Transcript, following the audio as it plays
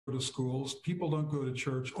to schools. People don't go to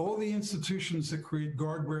church. All the institutions that create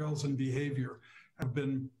guardrails and behavior have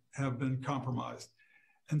been compromised.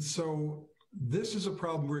 And so this is a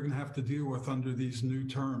problem we're going to have to deal with under these new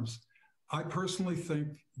terms. I personally think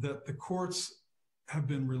that the courts have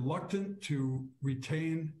been reluctant to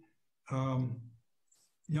retain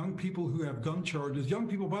young people who have gun charges. Young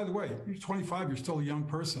people, by the way, you're 25, you're still a young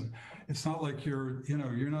person. It's not like you're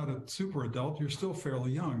not a super adult, you're still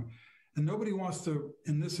fairly young. And nobody wants to,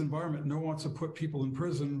 in this environment, no one wants to put people in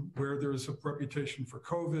prison where there's a reputation for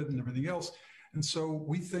COVID and everything else. And so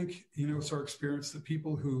we think, it's our experience that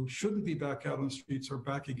people who shouldn't be back out on the streets are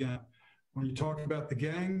back again. When you talk about the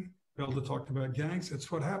gang, Velda talked about gangs, it's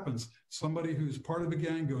what happens. Somebody who's part of a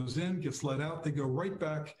gang goes in, gets let out, they go right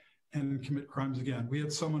back and commit crimes again. We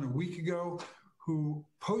had someone a week ago who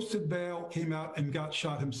posted bail, came out and got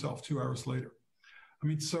shot himself 2 hours later. I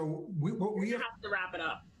mean, so we have to wrap it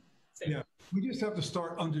up. Yeah, we just have to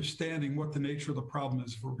start understanding what the nature of the problem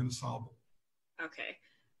is if we're going to solve it. Okay.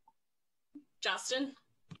 Justen?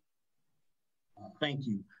 Thank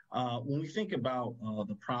you. When we think about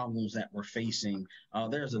the problems that we're facing,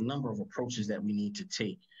 there's a number of approaches that we need to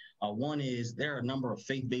take. One is there are a number of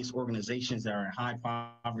faith-based organizations that are in high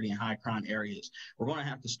poverty and high crime areas. We're going to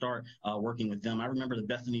have to start working with them. I remember the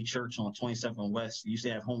Bethany Church on 27th West used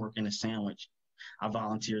to have homework in a sandwich. I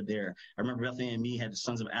volunteered there. I remember Bethany and me had the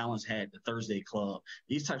Sons of Allen's had the Thursday Club.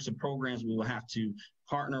 These types of programs we will have to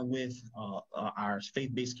partner with our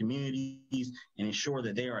faith-based communities and ensure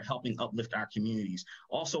that they are helping uplift our communities.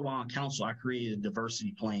 Also, while on council, I created a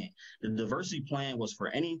diversity plan. The diversity plan was for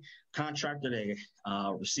any contractor that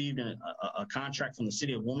received a contract from the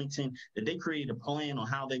city of Wilmington, that they created a plan on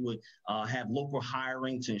how they would have local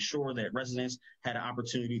hiring to ensure that residents had an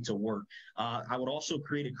opportunity to work. I would also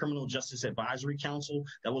create a criminal justice advisory council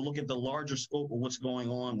that will look at the larger scope of what's going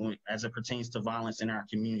on as it pertains to violence in our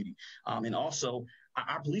community. And also,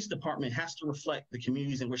 our police department has to reflect the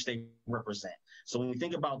communities in which they represent. So when we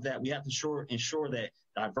think about that, we have to ensure that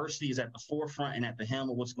diversity is at the forefront and at the helm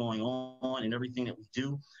of what's going on and everything that we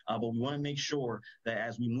do. But we want to make sure that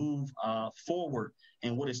as we move forward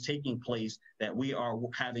in what is taking place, that we are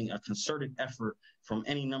having a concerted effort from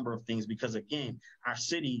any number of things, because again, our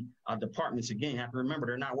city departments, again, have to remember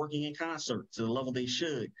they're not working in concert to the level they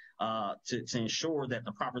should to ensure that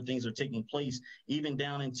the proper things are taking place, even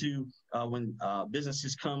down into when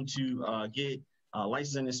businesses come to get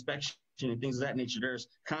license and inspection and things of that nature. There's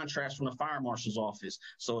contracts from the fire marshal's office.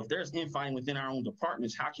 So if there's infighting within our own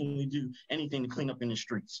departments, how can we do anything to clean up in the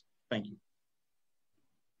streets? Thank you.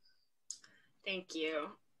 Thank you.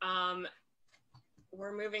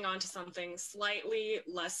 We're moving on to something slightly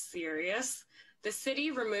less serious. The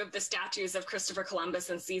city removed the statues of Christopher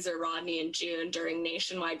Columbus and Caesar Rodney in June during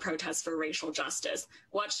nationwide protests for racial justice.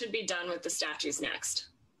 What should be done with the statues next?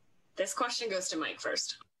 This question goes to Mike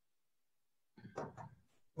first.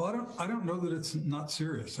 Well, I don't know that it's not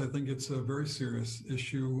serious. I think it's a very serious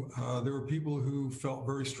issue. There were people who felt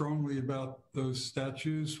very strongly about those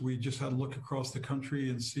statues. We just had to look across the country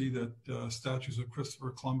and see that statues of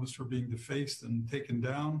Christopher Columbus were being defaced and taken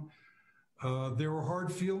down. There were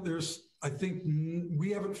hard feelings. I think we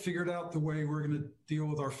haven't figured out the way we're going to deal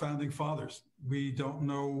with our founding fathers. We don't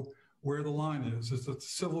know where the line is. Is it the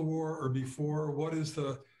Civil War or before?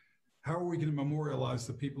 How are we going to memorialize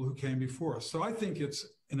the people who came before us? So I think it's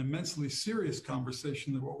an immensely serious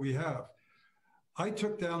conversation than what we have. I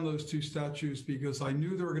took down those two statues because I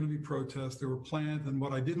knew there were going to be protests. They were planned. And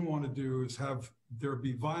what I didn't want to do is have there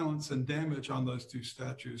be violence and damage on those two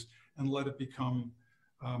statues and let it become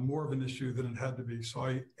more of an issue than it had to be. So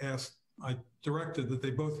I directed that they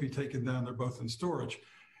both be taken down. They're both in storage.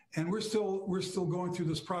 And we're still going through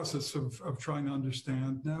this process of trying to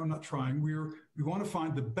understand. No, not trying. We want to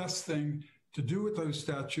find the best thing to do with those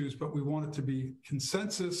statues, but we want it to be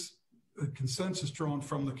consensus drawn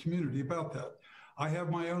from the community about that. I have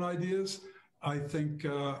my own ideas. I think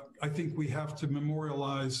we have to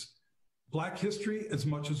memorialize Black history as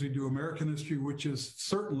much as we do American history, which is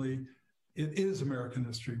certainly, it is American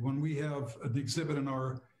history. When we have an exhibit in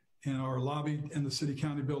our lobby in the city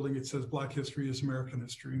county building, it says Black history is American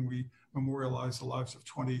history, and we memorialize the lives of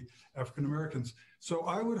 20 African Americans. So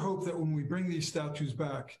I would hope that when we bring these statues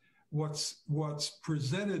back, what's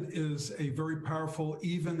presented is a very powerful,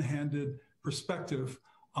 even-handed perspective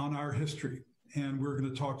on our history. And we're going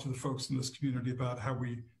to talk to the folks in this community about how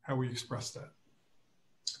we express that.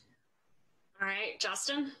 All right,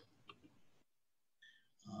 Justen?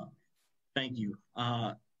 Thank you.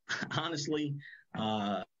 Honestly,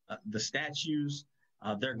 the statues,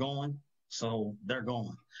 they're going, so they're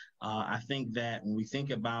going. I think that when we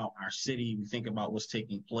think about our city, we think about what's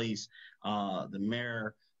taking place. The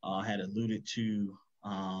mayor had alluded to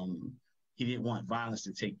he didn't want violence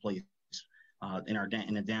to take place in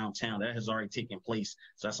the downtown. That has already taken place.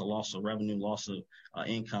 So that's a loss of revenue, loss of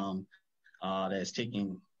income that is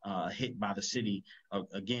taking hit by the city.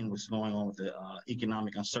 Again, what's going on with the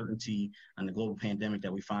economic uncertainty and the global pandemic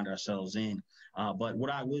that we find ourselves in. But what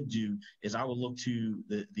I would do is I would look to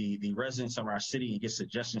the residents of our city and get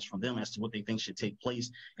suggestions from them as to what they think should take place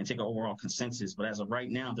and take an overall consensus. But as of right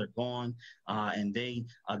now, they're gone and they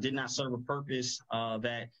did not serve a purpose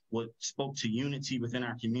that spoke to unity within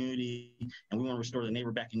our community. And we want to restore the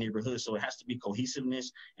neighbor back in neighborhood. So it has to be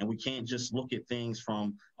cohesiveness, and we can't just look at things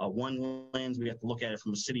from one lens. We have to look at it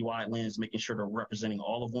from a citywide lens, making sure they're representing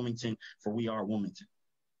all of Wilmington, for we are Wilmington.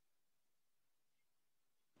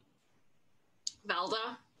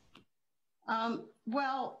 Velda?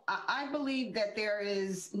 Well, I believe that there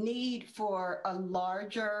is need for a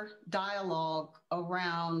larger dialogue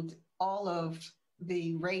around all of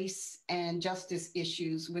the race and justice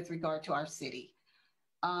issues with regard to our city.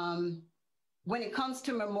 When it comes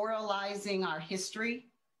to memorializing our history,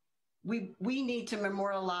 we need to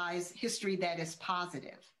memorialize history that is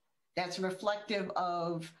positive, that's reflective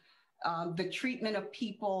of the treatment of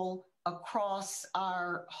people across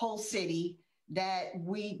our whole city that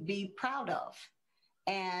we'd be proud of.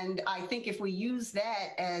 And I think if we use that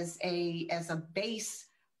as a base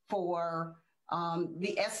for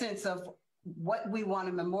the essence of what we want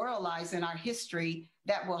to memorialize in our history,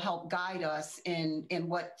 that will help guide us in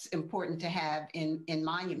what's important to have in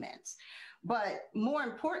monuments. But more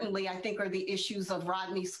importantly, I think, are the issues of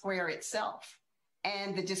Rodney Square itself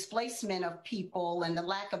and the displacement of people and the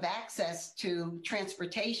lack of access to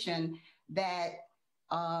transportation that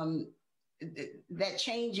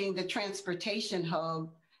changing the transportation hub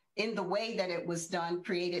in the way that it was done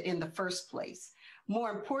created in the first place. More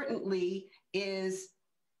importantly is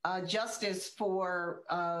justice for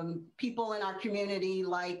people in our community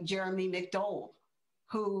like Jeremy McDowell,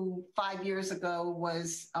 who 5 years ago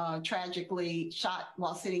was tragically shot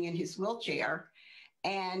while sitting in his wheelchair,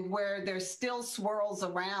 and where there still swirls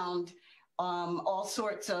around all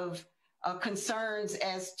sorts of concerns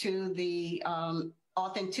as to the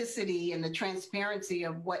authenticity and the transparency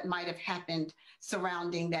of what might have happened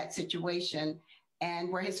surrounding that situation, and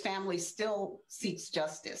where his family still seeks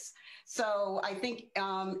justice. So I think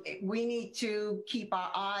we need to keep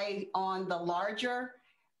our eye on the larger,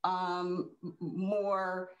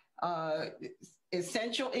 more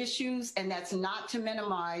essential issues, and that's not to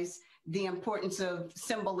minimize the importance of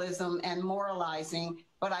symbolism and moralizing,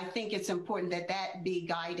 but I think it's important that that be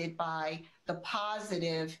guided by the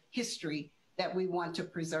positive history that we want to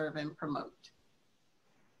preserve and promote.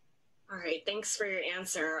 All right, thanks for your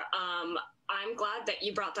answer. I'm glad that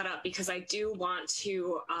you brought that up because I do want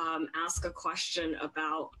to ask a question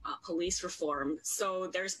about police reform. So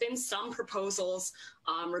there's been some proposals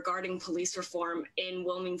regarding police reform in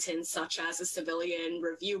Wilmington, such as a civilian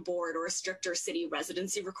review board or stricter city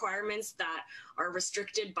residency requirements that are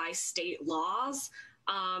restricted by state laws,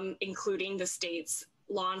 including the state's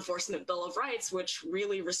Law Enforcement Bill of Rights, which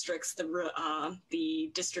really restricts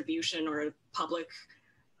the distribution or public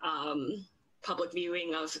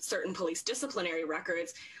viewing of certain police disciplinary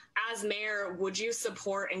records. As mayor, would you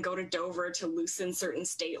support and go to Dover to loosen certain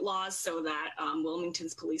state laws so that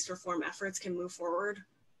Wilmington's police reform efforts can move forward?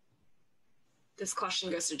 This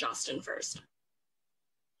question goes to Justen first.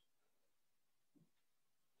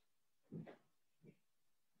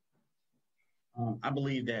 I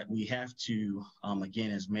believe that we have to,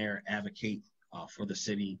 again, as mayor, advocate for the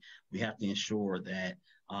city. We have to ensure that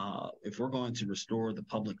if we're going to restore the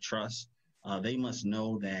public trust, they must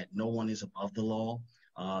know that no one is above the law,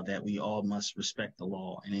 that we all must respect the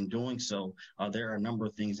law. And in doing so, there are a number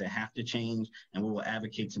of things that have to change, and we will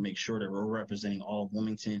advocate to make sure that we're representing all of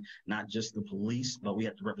Wilmington, not just the police, but we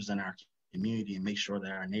have to represent our community and make sure that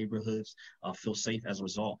our neighborhoods feel safe as a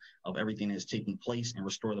result of everything that is taking place and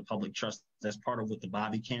restore the public trust. That's part of what the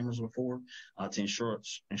body cameras were for, to ensure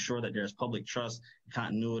that there's public trust,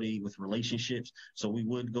 continuity with relationships. So we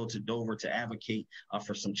would go to Dover to advocate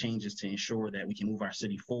for some changes to ensure that we can move our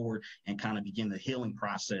city forward and kind of begin the healing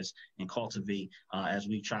process and cultivate as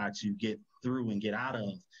we try to get through and get out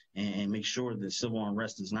of and make sure that civil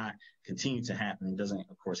unrest does not continue to happen. It doesn't,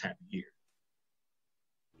 of course, happen here.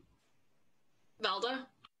 Velda?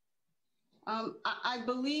 I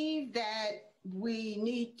believe that we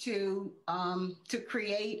need to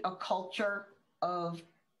create a culture of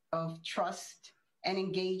trust and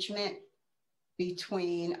engagement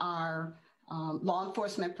between our law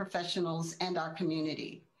enforcement professionals and our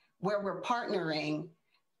community, where we're partnering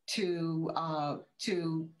to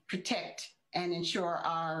protect and ensure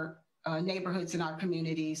our neighborhoods in our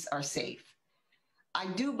communities are safe. I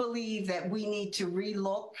do believe that we need to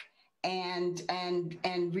relook and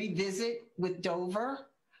revisit with Dover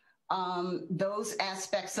those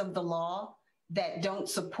aspects of the law that don't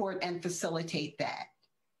support and facilitate that.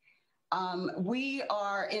 We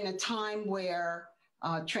are in a time where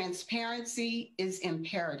transparency is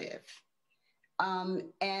imperative.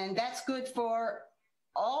 And that's good for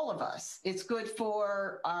all of us. It's good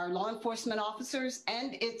for our law enforcement officers,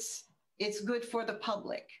 and it's good for the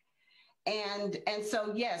public. And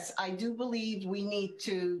so, yes, I do believe we need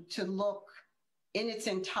to look in its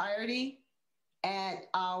entirety at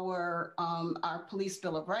our Police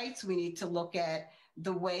Bill of Rights. We need to look at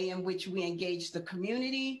the way in which we engage the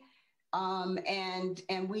community.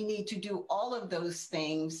 And we need to do all of those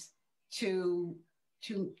things to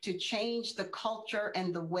change the culture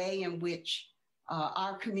and the way in which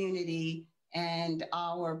our community and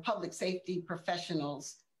our public safety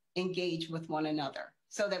professionals engage with one another,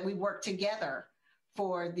 so that we work together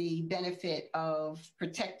for the benefit of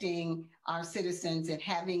protecting our citizens and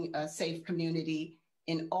having a safe community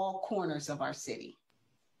in all corners of our city.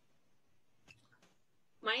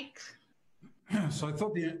 Mike? So I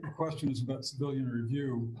thought the question is about civilian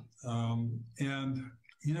review. And,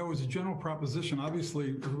 you know, as a general proposition,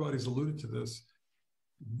 obviously everybody's alluded to this,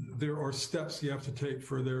 there are steps you have to take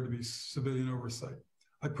for there to be civilian oversight.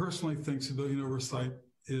 I personally think civilian oversight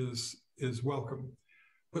is welcome,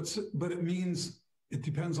 but it means it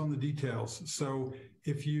depends on the details. So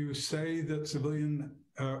if you say that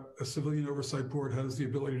a civilian oversight board has the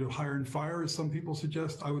ability to hire and fire, as some people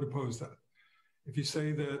suggest, I would oppose that. If you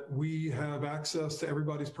say that we have access to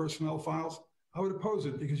everybody's personnel files, I would oppose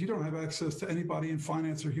it, because you don't have access to anybody in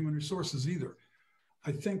finance or human resources either.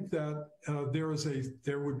 I think that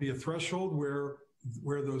there would be a threshold where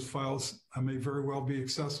those files may very well be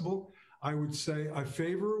accessible. I would say I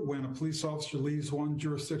favor when a police officer leaves one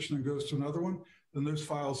jurisdiction and goes to another one, then those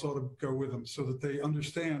files ought to go with them so that they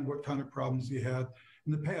understand what kind of problems he had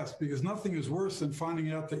in the past, because nothing is worse than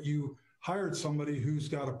finding out that you hired somebody who's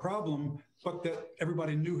got a problem, but that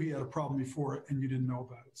everybody knew he had a problem before it and you didn't know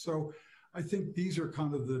about it. So I think these are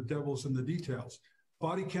kind of the devils in the details.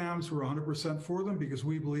 Body cams, we're 100% for them, because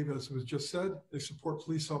we believe, as was just said, they support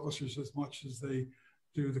police officers as much as they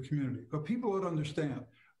do the community. But people ought to understand,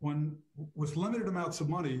 with limited amounts of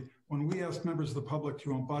money, when we asked members of the public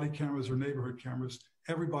to own body cameras or neighborhood cameras,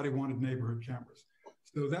 everybody wanted neighborhood cameras.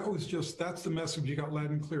 So that's the message you got loud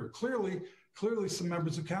and clear. Clearly some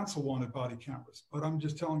members of council wanted body cameras, but I'm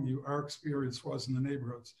just telling you, our experience was in the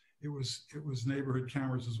neighborhoods. It was neighborhood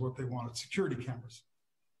cameras is what they wanted, security cameras.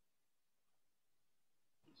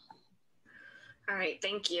 All right,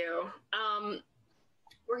 thank you.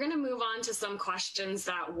 We're going to move on to some questions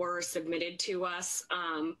that were submitted to us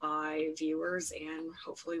by viewers and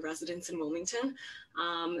hopefully residents in Wilmington.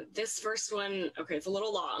 This first one, okay, it's a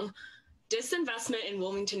little long. Disinvestment in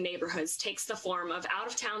Wilmington neighborhoods takes the form of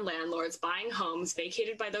out-of-town landlords buying homes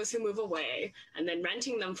vacated by those who move away and then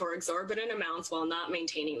renting them for exorbitant amounts while not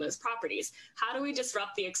maintaining those properties. How do we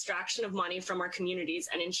disrupt the extraction of money from our communities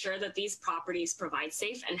and ensure that these properties provide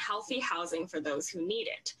safe and healthy housing for those who need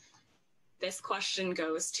it? This question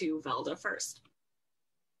goes to Velda first.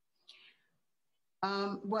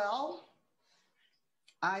 Well,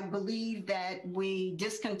 I believe that we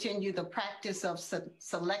discontinue the practice of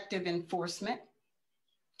selective enforcement,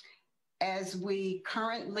 as we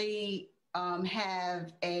currently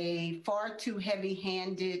have a far too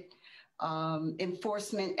heavy-handed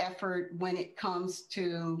enforcement effort when it comes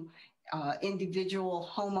to individual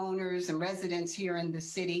homeowners and residents here in the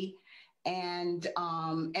city, and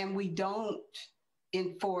we don't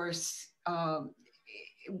enforce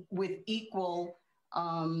with equal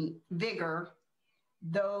vigor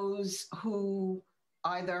those who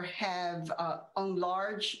either have own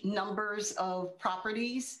large numbers of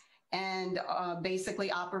properties and basically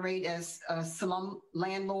operate as slum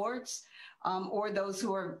landlords, or those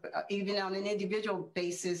who are even on an individual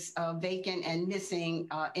basis vacant and missing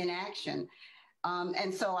in action.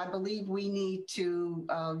 And so I believe we need to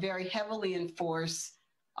very heavily enforce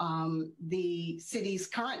the city's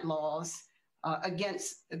current laws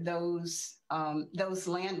against those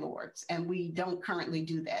landlords, and we don't currently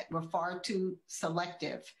do that. We're far too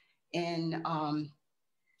selective in our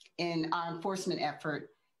enforcement effort,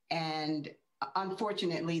 and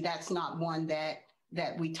unfortunately, that's not one that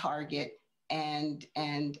we target and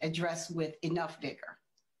address with enough vigor.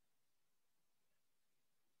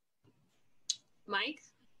 Mike?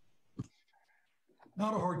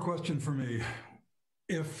 Not a hard question for me.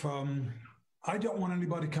 If I don't want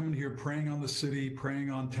anybody coming here preying on the city,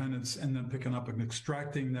 preying on tenants, and then picking up and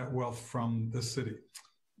extracting that wealth from the city.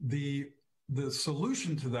 the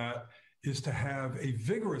solution to that is to have a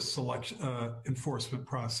vigorous enforcement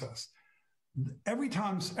process. Every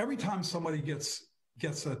time somebody gets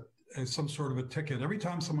some sort of a ticket, every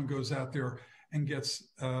time someone goes out there and gets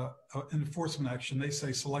an enforcement action, they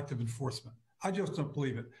say selective enforcement. I just don't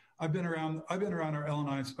believe it. I've been around our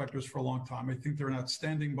L&I inspectors for a long time. I think they're an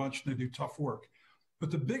outstanding bunch and they do tough work.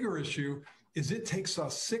 But the bigger issue is it takes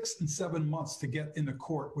us 6 and 7 months to get into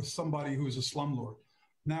court with somebody who is a slumlord.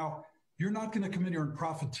 Now, you're not going to come in here and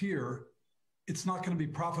profiteer. It's not going to be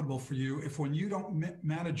profitable for you if, when you don't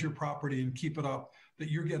manage your property and keep it up,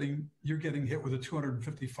 that you're getting hit with a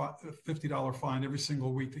 $250 fine every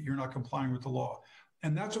single week that you're not complying with the law.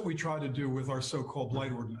 And that's what we try to do with our so-called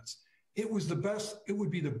blight ordinance. It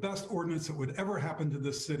would be the best ordinance that would ever happen to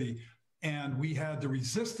this city. And we had the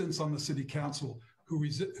resistance on the city council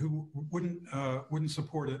who wouldn't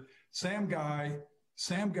support it. Sam Guy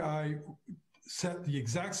set the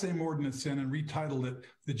exact same ordinance in and retitled it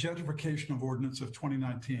the Gentrification of Ordinance of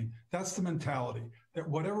 2019. That's the mentality, that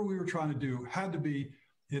whatever we were trying to do had to be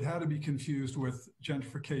confused with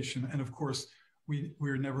gentrification. And of course, we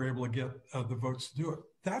were never able to get the votes to do it.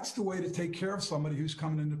 That's the way to take care of somebody who's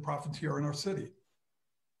coming in to profiteer in our city.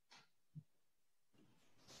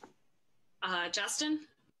 Justen?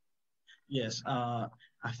 Yes, I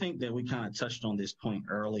think that we kind of touched on this point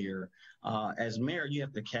earlier. As mayor, you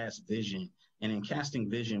have to cast vision. And in casting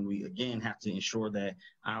vision, we again have to ensure that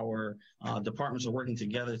our departments are working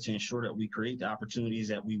together to ensure that we create the opportunities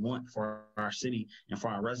that we want for our city and for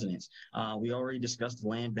our residents. We already discussed the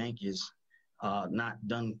land bank is not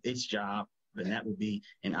done its job, and that would be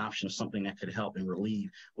an option of something that could help and relieve.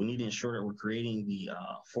 We need to ensure that we're creating the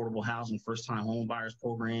affordable housing, first-time home buyers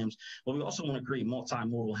programs, but we also want to create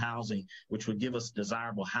multimodal housing, which would give us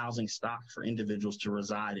desirable housing stock for individuals to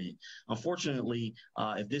reside in. Unfortunately,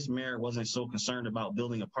 if this mayor wasn't so concerned about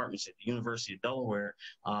building apartments at the University of Delaware,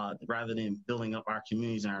 rather than building up our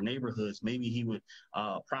communities and our neighborhoods, maybe he would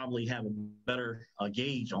probably have a better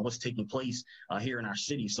gauge on what's taking place here in our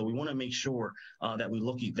city. So we want to make sure that we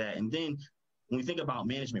look at that. And then when we think about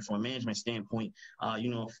management, from a management standpoint,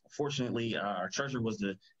 fortunately, our treasurer was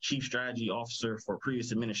the chief strategy officer for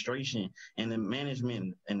previous administration, and the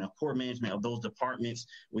management and the poor management of those departments,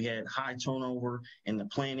 we had high turnover in the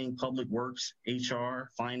planning, public works, HR,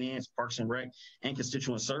 finance, parks and rec, and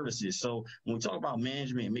constituent services. So when we talk about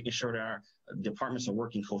management and making sure that our departments are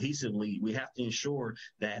working cohesively, we have to ensure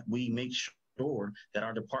that we make sure that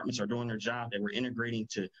our departments are doing their job, that we're integrating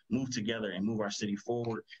to move together and move our city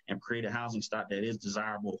forward and create a housing stock that is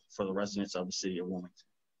desirable for the residents of the city of Wilmington.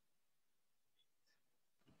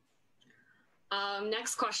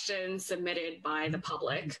 Next question submitted by the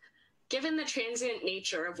public. Given the transient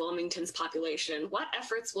nature of Wilmington's population, what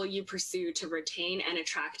efforts will you pursue to retain and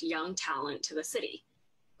attract young talent to the city?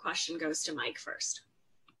 Question goes to Mike first.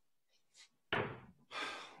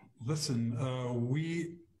 Listen,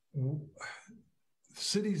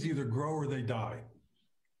 cities either grow or they die.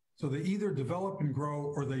 So they either develop and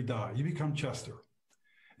grow or they die. You become Chester.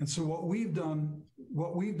 And so what we've done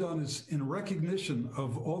is, in recognition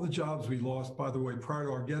of all the jobs we lost, by the way, prior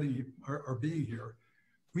to our being here,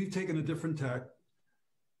 we've taken a different tack.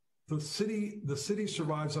 The city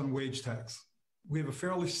survives on wage tax. We have a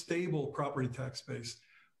fairly stable property tax base,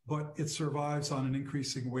 but it survives on an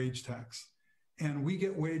increasing wage tax. And we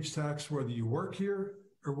get wage tax whether you work here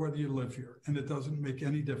or whether you live here, and it doesn't make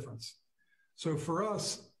any difference. So for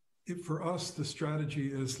us, the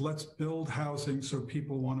strategy is, let's build housing so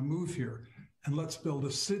people want to move here, and let's build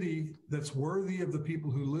a city that's worthy of the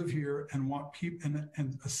people who live here and want people,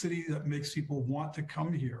 and a city that makes people want to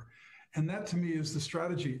come here. And that, to me, is the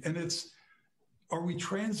strategy. And are we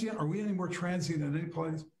transient? Are we any more transient than any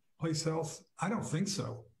place else? I don't think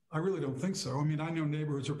so. I really don't think so. I mean, I know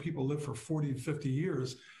neighborhoods where people live for 40 to 50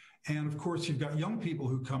 years. And of course, you've got young people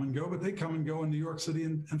who come and go, but they come and go in New York City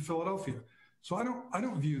and Philadelphia. So I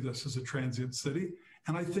don't view this as a transient city.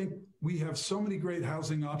 And I think we have so many great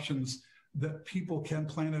housing options that people can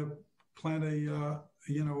plant a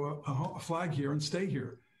flag here and stay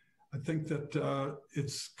here. I think that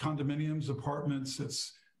it's condominiums, apartments,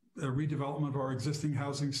 it's a redevelopment of our existing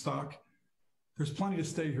housing stock. There's plenty to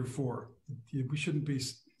stay here for. We shouldn't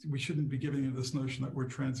be giving you this notion that we're a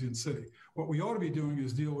transient city. What we ought to be doing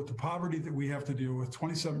is deal with the poverty that we have to deal with,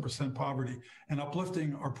 27% poverty, and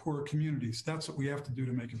uplifting our poorer communities. That's what we have to do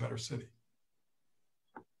to make a better city.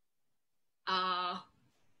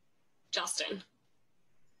 Justen.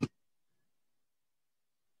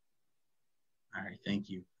 All right, thank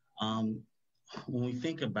you. When we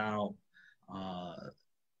think about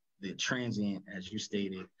the transient, as you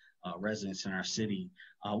stated, residents in our city,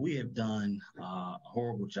 we have done a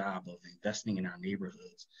horrible job of investing in our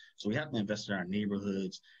neighborhoods. So we have to invest in our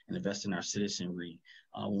neighborhoods and invest in our citizenry.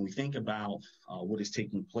 When we think about what is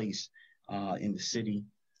taking place in the city,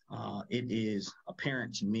 it is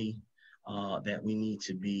apparent to me that we need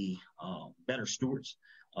to be better stewards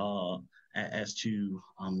as to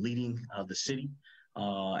leading the city,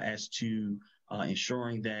 as to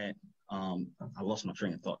ensuring that I lost my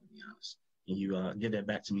train of thought, to be honest. Can you give that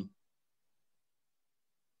back to me?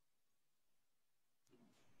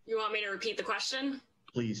 You want me to repeat the question?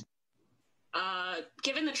 Please.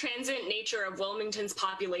 Given the transient nature of Wilmington's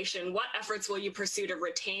population, what efforts will you pursue to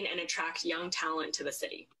retain and attract young talent to the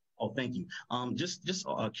city? Oh, thank you. Just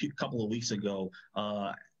a couple of weeks ago,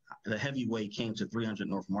 the heavyweight came to 300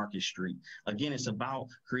 North Market Street. Again, it's about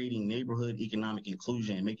creating neighborhood economic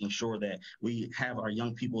inclusion and making sure that we have our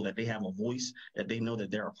young people, that they have a voice, that they know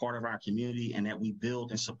that they're a part of our community, and that we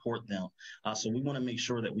build and support them. So we want to make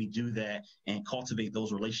sure that we do that and cultivate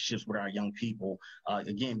those relationships with our young people.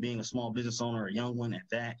 Again, being a small business owner, a young one at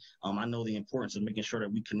that, I know the importance of making sure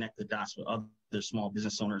that we connect the dots with other small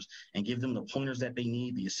business owners and give them the pointers that they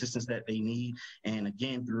need, the assistance that they need. And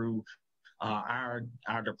again, through our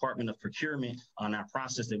Department of Procurement on our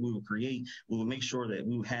process that we will create, we will make sure that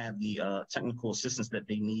we will have the technical assistance that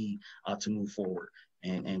they need to move forward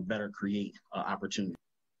and better create opportunity.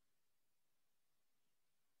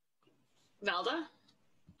 Velda?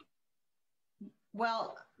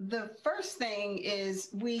 Well, the first thing is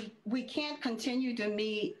we can't continue to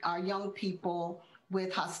meet our young people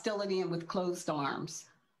with hostility and with closed arms.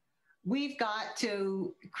 We've got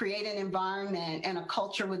to create an environment and a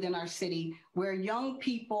culture within our city where young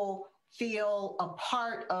people feel a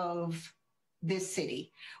part of this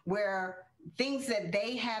city, where things that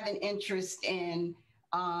they have an interest in,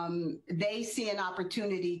 they see an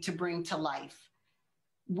opportunity to bring to life.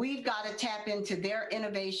 We've got to tap into their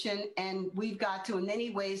innovation, and we've got to, in many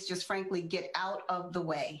ways, just frankly, get out of the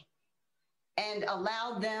way and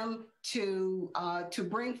allow them to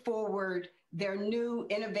bring forward their new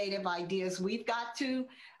innovative ideas. We've got to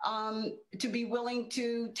be willing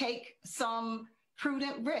to take some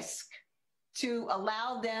prudent risk to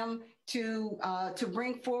allow them to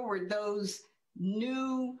bring forward those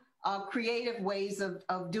new creative ways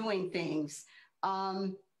of doing things.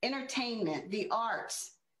 Entertainment, the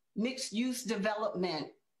arts, mixed use development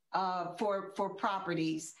for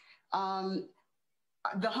properties.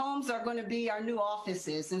 The homes are going to be our new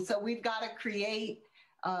offices. And so we've got to create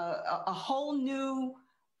a whole new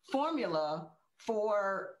formula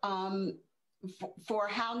for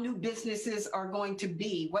how new businesses are going to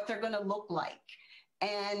be, what they're going to look like.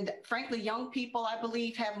 And frankly, young people, I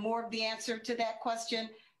believe, have more of the answer to that question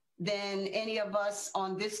than any of us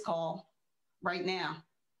on this call right now.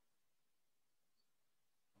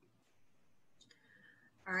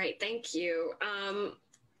 All right, thank you.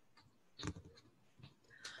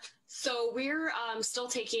 So we're still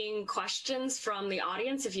taking questions from the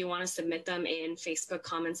audience. If you want to submit them in Facebook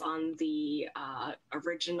comments on the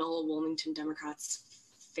original Wilmington Democrats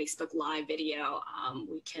Facebook Live video,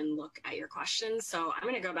 we can look at your questions. So I'm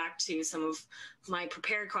going to go back to some of my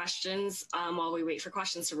prepared questions while we wait for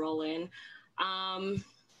questions to roll in.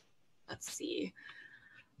 Let's see.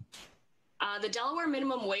 The Delaware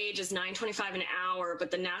minimum wage is $9.25 an hour,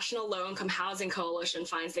 but the National Low Income Housing Coalition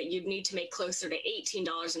finds that you'd need to make closer to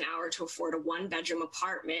 $18 an hour to afford a one-bedroom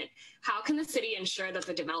apartment. How can the city ensure that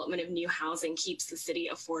the development of new housing keeps the city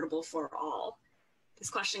affordable for all? This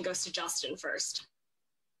question goes to Justen first.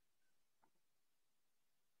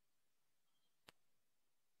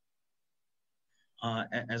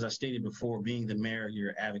 As I stated before, being the mayor, you're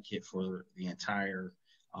an advocate for the entire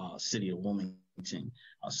city of Wilmington.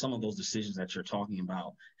 Some of those decisions that you're talking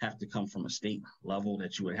about have to come from a state level,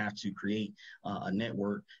 that you would have to create a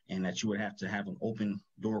network, and that you would have to have an open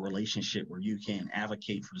door relationship where you can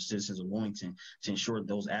advocate for the citizens of Wilmington to ensure that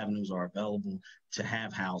those avenues are available to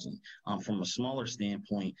have housing. From a smaller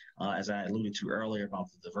standpoint, as I alluded to earlier about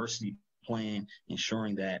the diversity plan,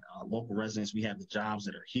 ensuring that local residents, we have the jobs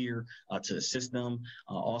that are here to assist them.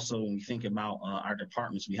 Also, when we think about our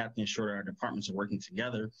departments, we have to ensure that our departments are working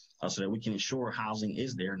together so that we can ensure housing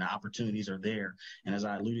is there and the opportunities are there. And as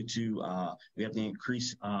I alluded to, we have to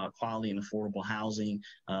increase quality and affordable housing,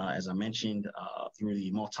 as I mentioned, through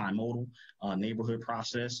the multimodal neighborhood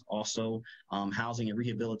process. Also, housing and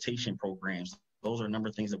rehabilitation programs. Those are a number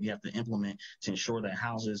of things that we have to implement to ensure that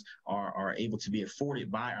houses are able to be afforded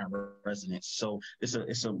by our residents. So it's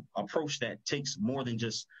an approach that takes more than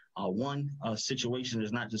just one situation.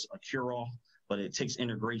 There's not just a cure-all, but it takes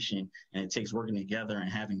integration and it takes working together and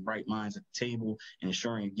having bright minds at the table and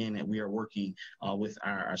ensuring, again, that we are working with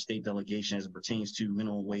our state delegation as it pertains to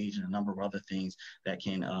minimum wage and a number of other things that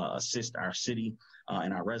can assist our city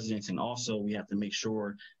and our residents. And also, we have to make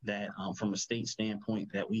sure that from a state standpoint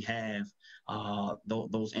that we have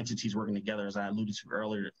those entities working together. As I alluded to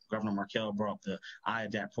earlier, Governor Markell brought up the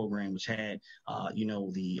iAdapt program, which had,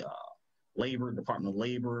 the Department of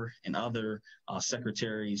Labor and other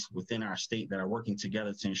secretaries within our state that are working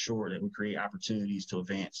together to ensure that we create opportunities to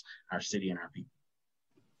advance our city and our people.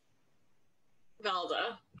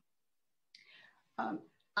 Velda.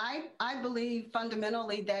 I believe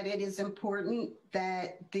fundamentally that it is important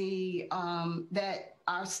that that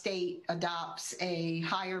our state adopts a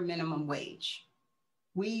higher minimum wage.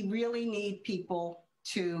 We really need people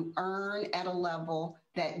to earn at a level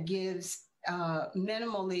that gives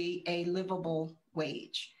minimally a livable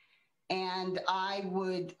wage. And I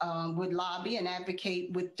would lobby and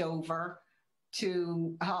advocate with Dover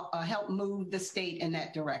to help move the state in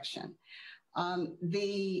that direction.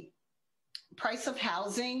 The price of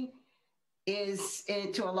housing is,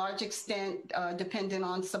 to a large extent, dependent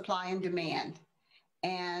on supply and demand.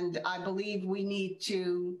 And I believe we need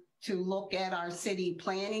to look at our city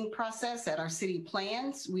planning process, at our city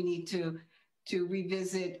plans. We need to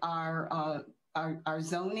revisit our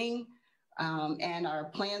zoning and our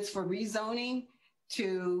plans for rezoning,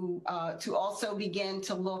 to also begin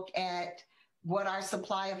to look at what our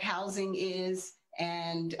supply of housing is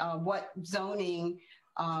and what zoning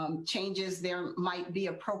changes there might be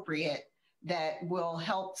appropriate that will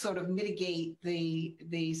help sort of mitigate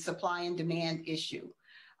the supply and demand issue.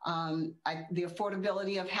 The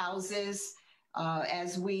affordability of houses,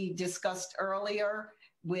 as we discussed earlier,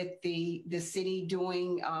 with the city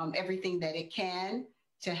doing everything that it can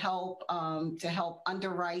to help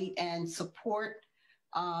underwrite and support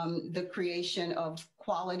the creation of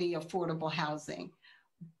quality, affordable housing.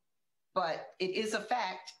 But it is a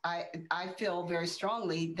fact, I feel very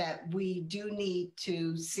strongly, that we do need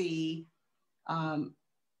to see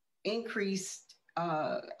increased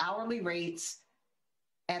hourly rates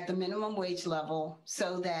at the minimum wage level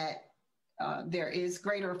so that there is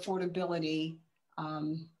greater affordability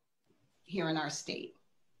here in our state.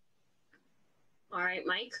 All right,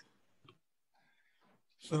 Mike.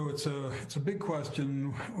 So it's a big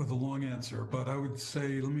question with a long answer, but I would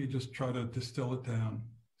say, let me just try to distill it down.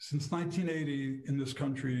 Since 1980 in this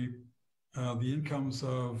country, the incomes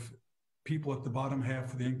of people at the bottom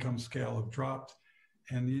half of the income scale have dropped,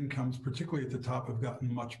 and the incomes, particularly at the top, have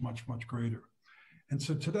gotten much, much, much greater. And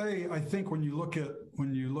so today, I think when you look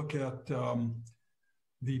at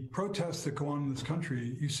the protests that go on in this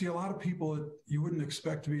country, you see a lot of people that you wouldn't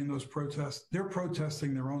expect to be in those protests. They're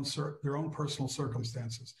protesting their own personal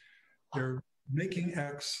circumstances. They're making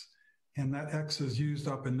X, and that X is used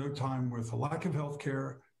up in no time with a lack of health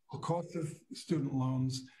care, the cost of student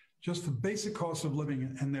loans, just the basic cost of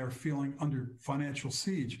living, and they're feeling under financial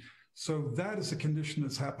siege. So that is a condition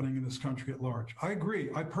that's happening in this country at large. I agree.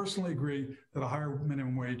 I personally agree that a higher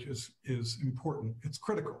minimum wage is important. It's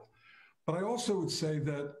critical. But I also would say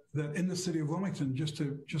that in the city of Wilmington, just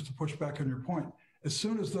to push back on your point, as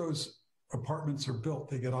soon as those apartments are built,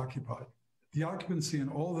 they get occupied. The occupancy in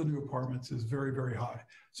all the new apartments is very, very high.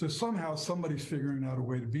 So somehow somebody's figuring out a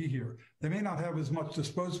way to be here. They may not have as much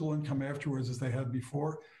disposable income afterwards as they had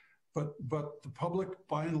before, but the public,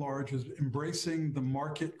 by and large, is embracing the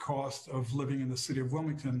market cost of living in the city of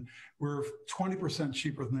Wilmington. We're 20%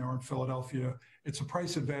 cheaper than they are in Philadelphia. It's a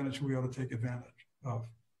price advantage we ought to take advantage of.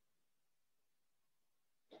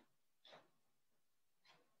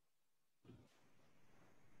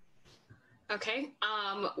 Okay,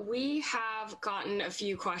 we have gotten a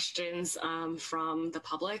few questions from the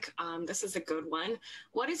public. This is a good one.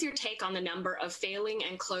 What is your take on the number of failing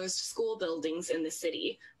and closed school buildings in the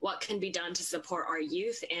city? What can be done to support our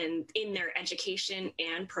youth and in their education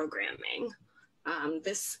and programming?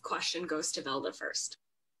 This question goes to Velda first.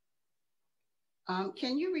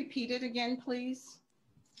 Can you repeat it again, please?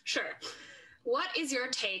 Sure. What is your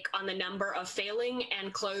take on the number of failing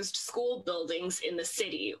and closed school buildings in the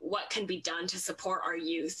city? What can be done to support our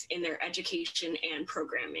youth in their education and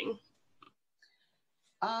programming?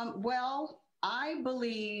 Well, I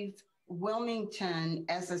believe Wilmington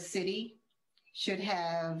as a city should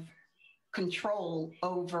have control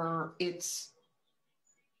over its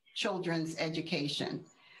children's education.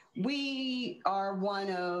 We are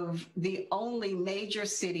one of the only major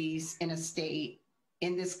cities in a state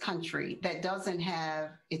in this country that doesn't have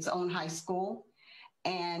its own high school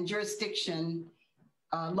and jurisdiction,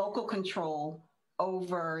 local control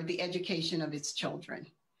over the education of its children.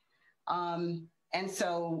 And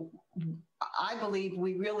so I believe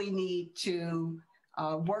we really need to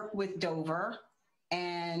work with Dover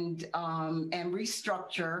and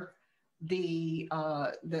restructure the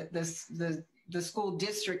school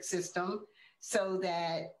district system so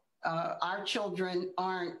that our children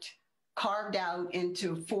aren't carved out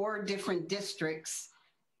into 4 different districts,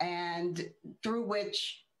 and through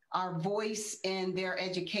which our voice in their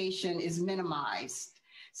education is minimized,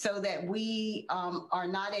 so that we are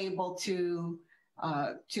not able to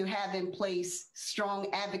have in place strong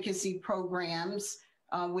advocacy programs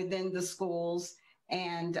within the schools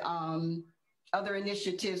and other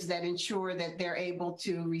initiatives that ensure that they're able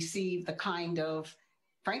to receive the kind of,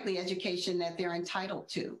 frankly, education that they're entitled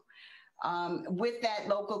to. With that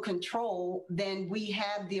local control, then we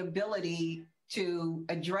have the ability to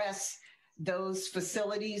address those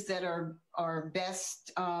facilities that are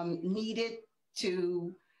best needed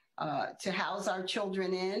to house our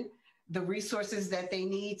children in, the resources that they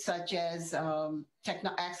need, such as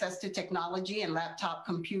access to technology and laptop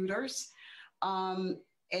computers.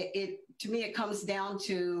 To me, it comes down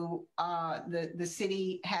to the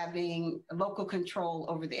city having local control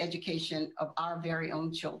over the education of our very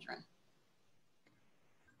own children.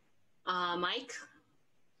 Mike?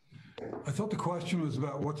 I thought the question was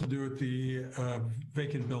about what to do with the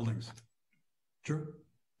vacant buildings. Sure.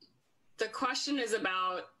 The question is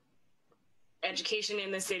about education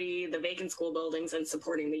in the city, the vacant school buildings, and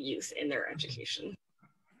supporting the youth in their education.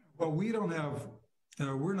 Well, we don't have,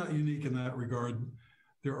 we're not unique in that regard.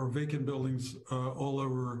 There are vacant buildings all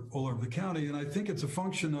over the county, and I think it's a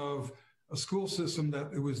function of a school system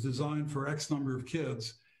that it was designed for X number of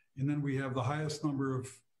kids, and then we have the highest number of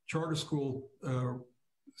charter school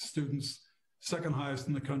students, second highest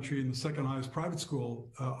in the country, and the second highest private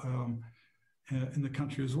school in the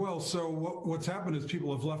country as well. So what's happened is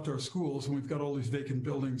people have left our schools, and we've got all these vacant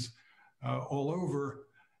buildings all over,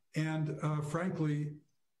 and frankly,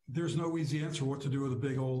 there's no easy answer what to do with a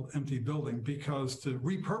big old empty building, because to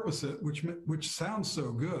repurpose it, which sounds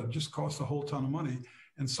so good, just costs a whole ton of money,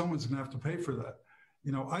 and someone's going to have to pay for that.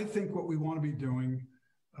 You know, I think what we want to be doing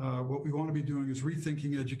is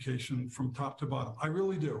rethinking education from top to bottom. I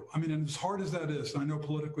really do. I mean, and as hard as that is, I know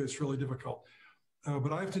politically it's really difficult,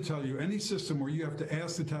 but I have to tell you, any system where you have to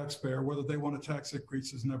ask the taxpayer whether they want a tax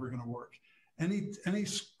increase is never going to work. Any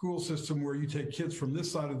school system where you take kids from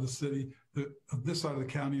this side of the city, this side of the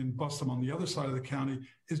county, and bust them on the other side of the county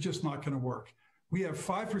is just not going to work. We have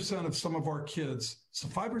 5% of some of our kids, so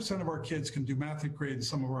 5% of our kids can do math and grade in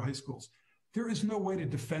some of our high schools. There is no way to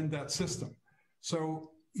defend that system.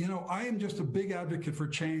 So, you know, I am just a big advocate for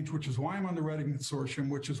change, which is why I'm on the Reading Consortium,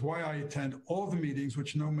 which is why I attend all the meetings,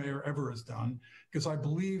 which no mayor ever has done, because I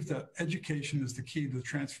believe that education is the key to the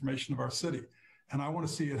transformation of our city. And I want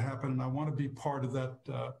to see it happen, and I want to be part of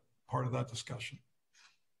that discussion.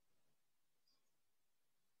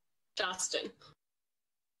 Justen.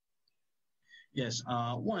 Yes,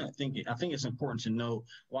 I think it's important to know,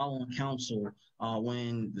 while on council,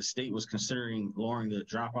 when the state was considering lowering the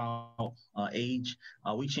dropout age,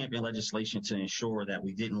 we championed legislation to ensure that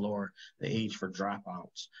we didn't lower the age for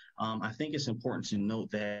dropouts. I think it's important to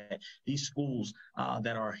note that these schools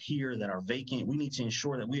that are here, that are vacant, we need to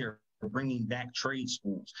ensure that we are bringing back trade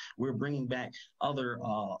schools. We're bringing back other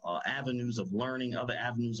avenues of learning, other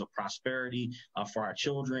avenues of prosperity for our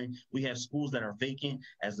children. We have schools that are vacant.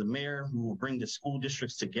 As the mayor, we will bring the school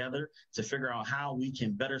districts together to figure out how we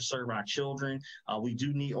can better serve our children. We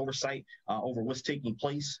do need oversight over what's taking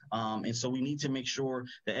place. And so we need to make sure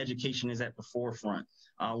that education is at the forefront.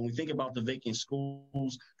 When we think about the vacant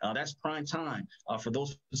schools, that's prime time for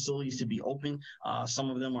those facilities to be open. Some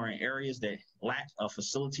of them are in areas that lack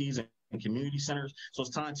facilities and community centers. So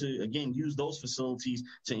it's time to, again, use those facilities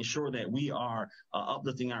to ensure that we are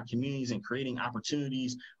uplifting our communities and creating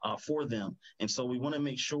opportunities for them. And so we want to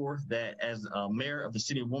make sure that as mayor of the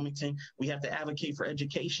city of Wilmington, we have to advocate for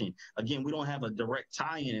education. Again, we don't have a direct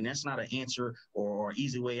tie-in, and that's not an answer or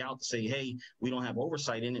easy way out to say, hey, we don't have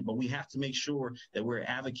oversight in it, but we have to make sure that we're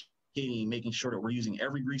advocating, making sure that we're using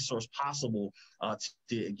every resource possible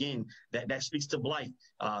to again, that speaks to blight.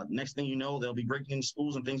 Next thing you know, they'll be breaking into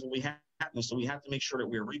schools and things will be happening. So we have to make sure that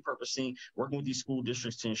we're repurposing, working with these school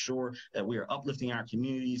districts to ensure that we are uplifting our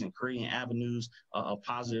communities and creating avenues of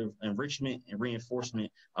positive enrichment and reinforcement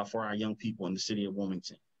for our young people in the city of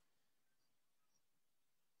Wilmington.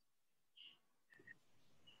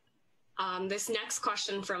 This next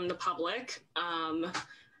question from the public.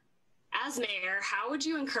 As mayor, how would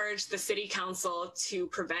you encourage the city council to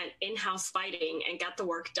prevent in-house fighting and get the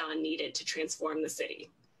work done needed to transform the city?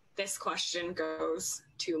 This question goes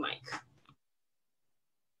to Mike.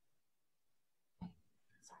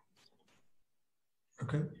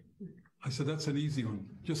 Okay. I said, that's an easy one.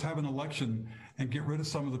 Just have an election and get rid of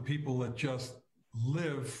some of the people that just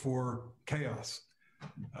live for chaos.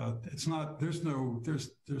 It's not, there's no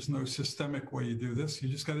systemic way you do this. You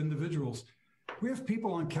just got individuals. We have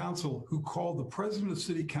people on council who call the president of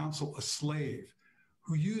city council a slave,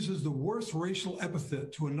 who uses the worst racial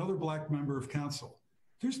epithet to another black member of council.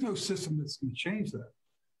 There's no system that's going to change that.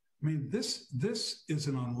 I mean, this is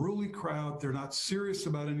an unruly crowd. They're not serious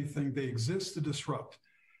about anything. They exist to disrupt.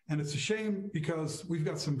 And it's a shame because we've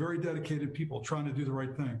got some very dedicated people trying to do the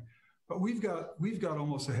right thing. But we've got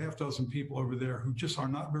almost a half dozen people over there who just are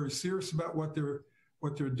not very serious about what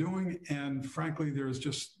they're doing. And frankly, there's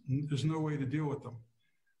no way to deal with them.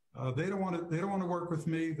 They don't want to work with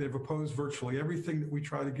me. They've opposed virtually everything that we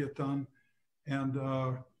try to get done. And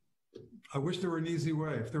I wish there were an easy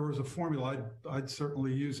way. If there was a formula, I'd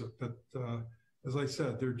certainly use it. But as I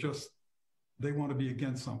said, they want to be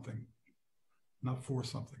against something, not for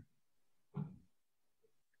something.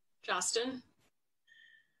 Justen?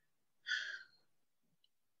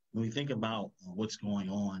 When we think about what's going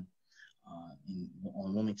on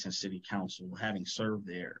on Wilmington City Council, having served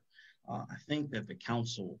there, I think that the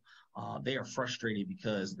council, they are frustrated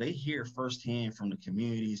because they hear firsthand from the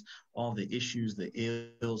communities all the issues, the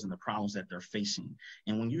ills, and the problems that they're facing.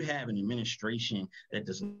 And when you have an administration that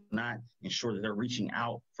does not ensure that they're reaching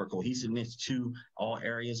out for cohesiveness to all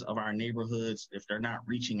areas of our neighborhoods, if they're not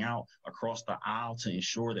reaching out across the aisle to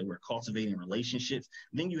ensure that we're cultivating relationships,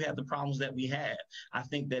 then you have the problems that we have. I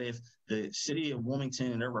think that if the city of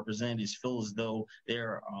Wilmington and their representatives feel as though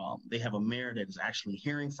they have a mayor that is actually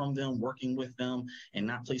hearing from them, working with them, and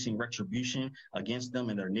not placing retribution against them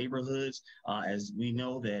in their neighborhoods, as we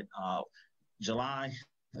know that July,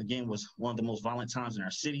 again, was one of the most violent times in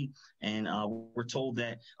our city. And we're told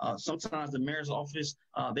that sometimes the mayor's office,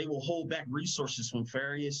 they will hold back resources from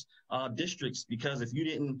various districts because if you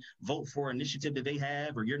didn't vote for an initiative that they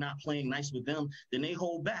have or you're not playing nice with them, then they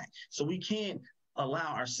hold back. So we can't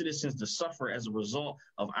allow our citizens to suffer as a result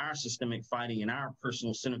of our systemic fighting and our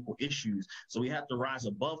personal cynical issues. So we have to rise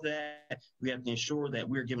above that. We have to ensure that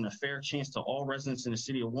we're giving a fair chance to all residents in the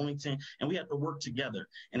city of Wilmington, and we have to work together.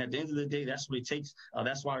 And at the end of the day, that's what it takes.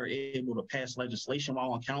 That's why we're able to pass legislation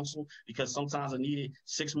while on council, because sometimes I needed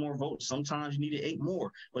 6 more votes, sometimes you needed 8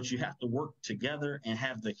 more, but you have to work together and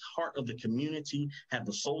have the heart of the community, have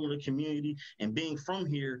the soul of the community. And being from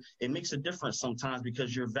here, it makes a difference sometimes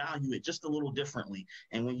because you value it just a little differently.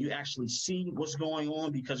 And when you actually see what's going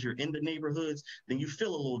on because you're in the neighborhoods, then you feel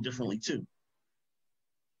a little differently too.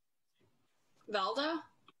 Velda?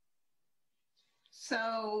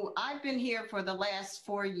 So I've been here for the last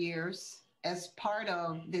 4 years as part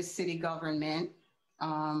of this city government.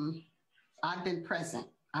 I've been present.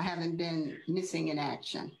 I haven't been missing in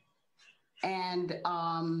action. And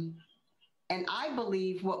I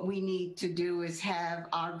believe what we need to do is have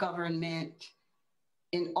our government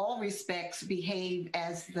in all respects behave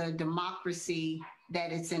as the democracy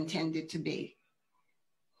that it's intended to be.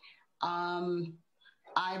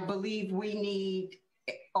 I believe we need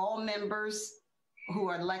all members who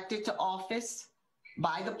are elected to office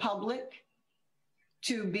by the public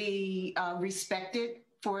to be respected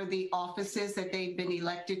for the offices that they've been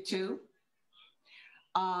elected to.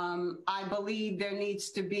 I believe there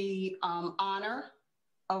needs to be honor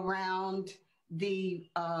around the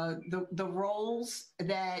roles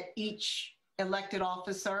that each elected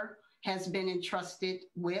officer has been entrusted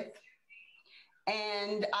with.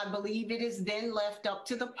 And I believe it is then left up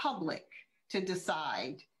to the public to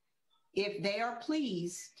decide if they are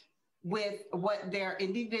pleased with what their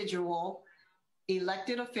individual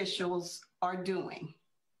elected officials are doing.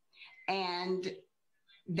 And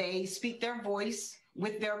they speak their voice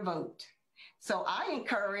with their vote. So I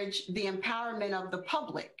encourage the empowerment of the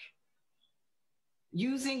public,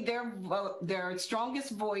 using their vote, their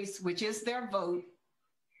strongest voice, which is their vote,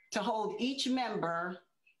 to hold each member,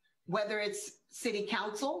 whether it's city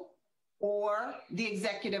council or the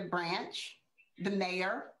executive branch, the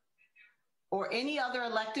mayor, or any other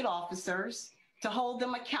elected officers, to hold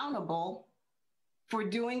them accountable for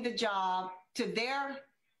doing the job to their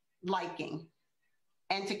liking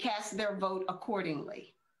and to cast their vote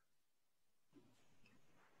accordingly.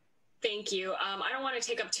 Thank you. I don't want to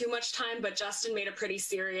take up too much time, but Justen made a pretty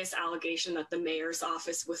serious allegation that the mayor's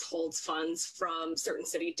office withholds funds from certain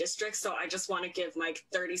city districts. So I just want to give Mike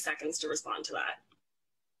 30 seconds to respond to that.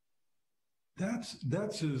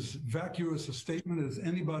 That's as vacuous a statement as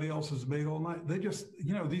anybody else has made all night. They just,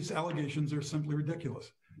 these allegations are simply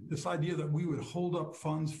ridiculous. This idea that we would hold up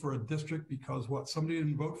funds for a district because somebody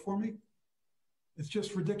didn't vote for me? It's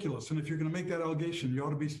just ridiculous. And if you're going to make that allegation, you ought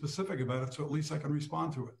to be specific about it so at least I can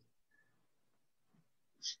respond to it.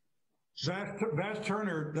 Vash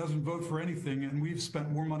Turner doesn't vote for anything, and we've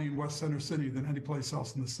spent more money in West Center City than any place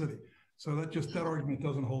else in the city. So that argument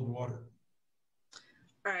doesn't hold water.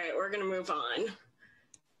 All right, we're going to move on.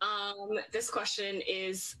 This question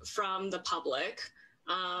is from the public.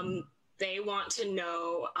 They want to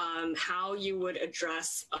know how you would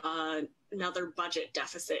address another budget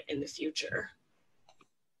deficit in the future.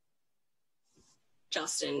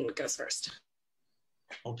 Justen goes first.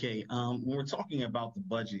 Okay, when we're talking about the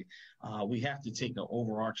budget, we have to take an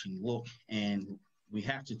overarching look, and we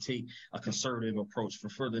have to take a conservative approach.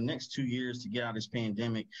 For the next 2 years to get out of this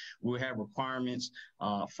pandemic, we'll have requirements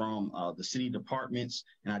from the city departments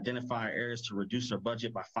and identify areas to reduce our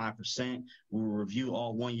budget by 5%. We will review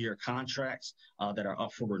all one-year contracts that are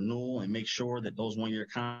up for renewal and make sure that those one-year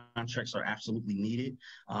contracts are absolutely needed.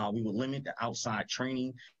 We will limit the outside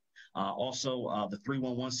training. Also, the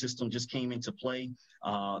 311 system just came into play.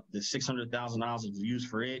 The $600,000 was used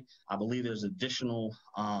for it. I believe there's additional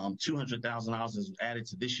 $200,000 is added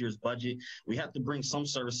to this year's budget. We have to bring some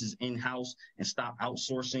services in-house and stop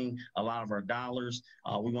outsourcing a lot of our dollars.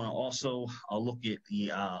 We want to also look at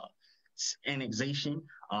the annexation.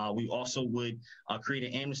 We also would create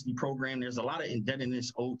an amnesty program. There's a lot of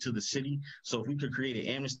indebtedness owed to the city. So if we could create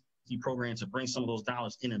an amnesty program to bring some of those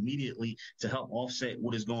dollars in immediately to help offset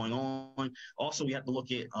what is going on. Also, we have to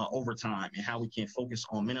look at overtime and how we can focus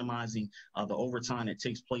on minimizing the overtime that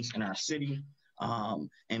takes place in our city. And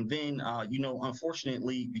then,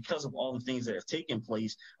 unfortunately, because of all the things that have taken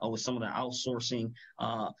place with some of the outsourcing,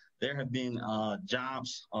 there have been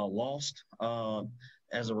jobs lost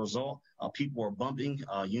as a result. People are bumping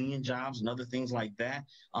union jobs and other things like that.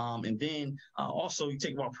 And then also you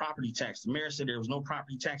take about property tax. The mayor said there was no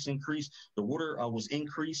property tax increase. The water was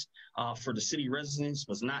increased for the city residents,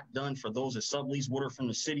 was not done for those that sublease water from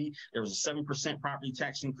the city. There was a 7% property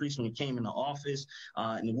tax increase when he came into office,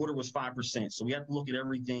 and the water was 5%. So we have to look at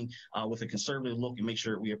everything with a conservative look and make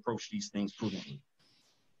sure we approach these things prudently.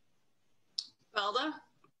 Velda?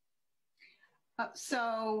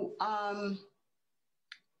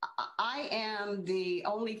 I am the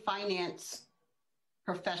only finance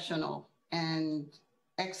professional and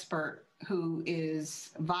expert who is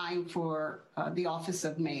vying for the office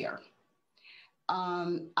of mayor.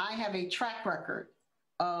 I have a track record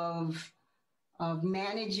of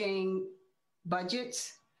managing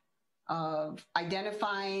budgets, of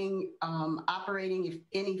identifying operating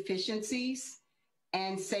inefficiencies,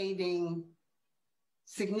 and saving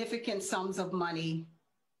significant sums of money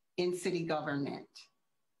in city government.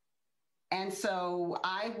 And so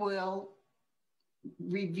I will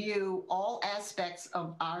review all aspects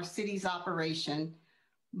of our city's operation,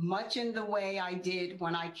 much in the way I did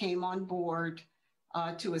when I came on board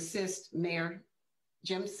to assist Mayor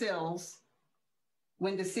Jim Sills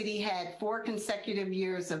when the city had 4 consecutive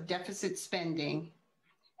years of deficit spending.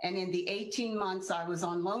 And in the 18 months I was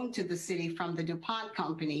on loan to the city from the DuPont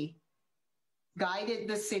company, guided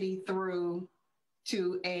the city through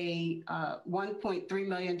to a $1.3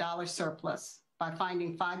 million surplus by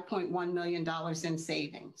finding $5.1 million in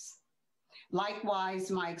savings.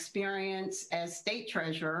 Likewise, my experience as state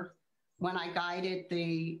treasurer, when I guided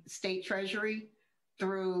the state treasury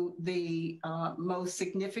through the most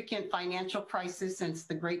significant financial crisis since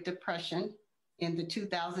the Great Depression in the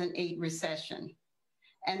 2008 recession.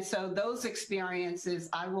 And so those experiences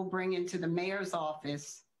I will bring into the mayor's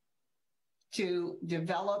office to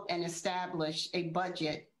develop and establish a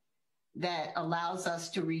budget that allows us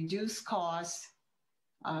to reduce costs,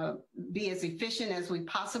 be as efficient as we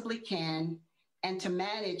possibly can, and to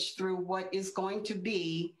manage through what is going to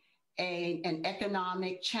be an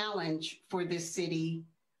economic challenge for this city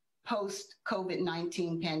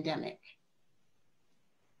post-COVID-19 pandemic.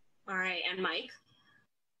 All right, and Mike?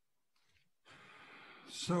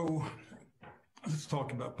 So let's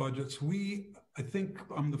talk about budgets. I think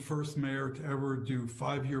I'm the first mayor to ever do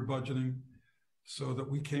 5-year budgeting, so that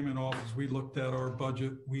we came in office, we looked at our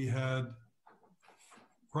budget. We had,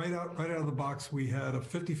 right out of the box, we had a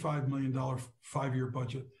 $55 million 5-year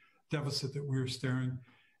budget deficit that we were staring,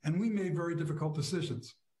 and we made very difficult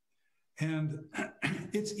decisions. And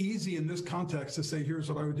it's easy in this context to say, here's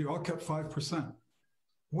what I would do. I'll cut 5%.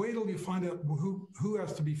 Wait till you find out who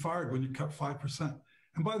has to be fired when you cut 5%.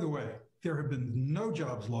 And by the way, there have been no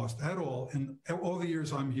jobs lost at all in all the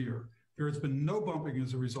years I'm here. There has been no bumping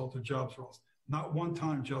as a result of jobs lost. Not one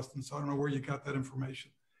time, Justen, so I don't know where you got that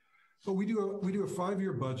information. But we do a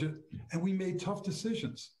 5-year budget, and we made tough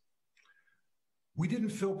decisions. We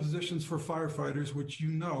didn't fill positions for firefighters, which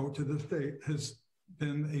to this date has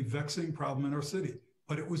been a vexing problem in our city.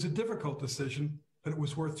 But it was a difficult decision, but it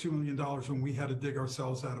was worth $2 million when we had to dig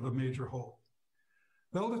ourselves out of a major hole.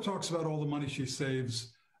 Velda talks about all the money she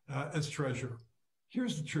saves as treasurer.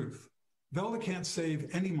 Here's the truth. Velda can't save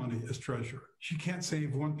any money as treasurer. She can't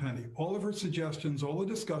save 1 penny. All of her suggestions, all the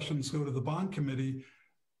discussions go to the bond committee.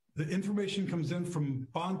 The information comes in from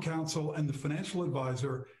bond counsel and the financial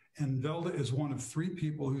advisor, and Velda is one of 3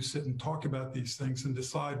 people who sit and talk about these things and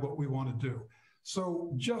decide what we want to do.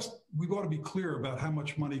 So we ought to be clear about how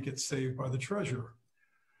much money gets saved by the treasurer.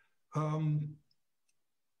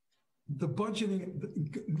 The budgeting,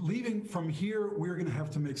 leaving from here, we're going to have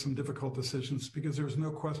to make some difficult decisions because there's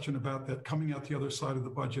no question about that. Coming out the other side of the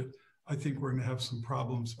budget, I think we're going to have some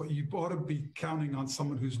problems, but you ought to be counting on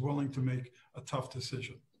someone who's willing to make a tough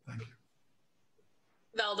decision. Thank you.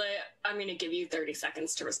 Velda, I'm going to give you 30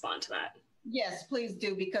 seconds to respond to that. Yes, please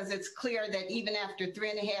do, because it's clear that even after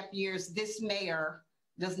 3.5 years, this mayor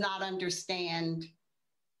does not understand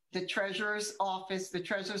the treasurer's office, the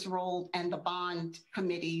treasurer's role, and the bond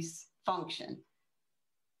committee's function.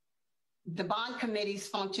 The bond committee's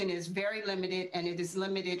function is very limited, and it is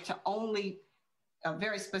limited to only a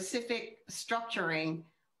very specific structuring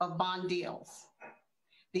of bond deals.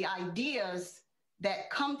 The ideas that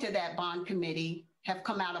come to that bond committee have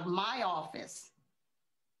come out of my office.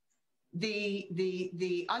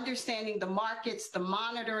 The understanding the markets, the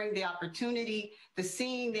monitoring the opportunity, the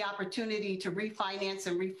seeing the opportunity to refinance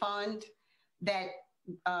and refund that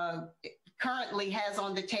currently has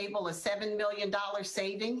on the table a $7 million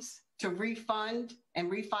savings to refund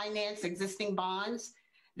and refinance existing bonds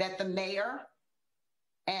that the mayor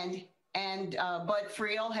and Bud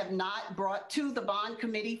Friel have not brought to the bond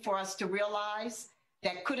committee for us to realize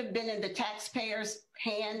that could have been in the taxpayers'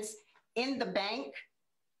 hands in the bank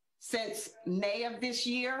since May of this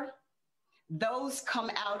year. Those come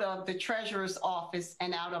out of the treasurer's office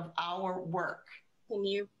and out of our work. Can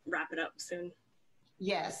you wrap it up soon?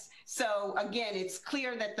 Yes. So again, it's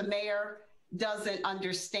clear that the mayor doesn't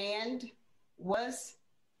understand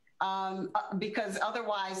because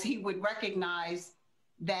otherwise he would recognize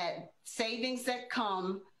that savings that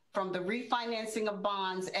come from the refinancing of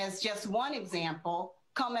bonds, as just one example,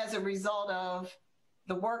 come as a result of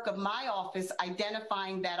the work of my office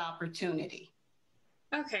identifying that opportunity.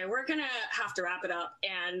 Okay, we're going to have to wrap it up,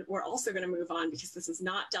 and we're also going to move on because this is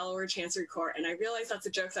not Delaware Chancery Court, and I realize that's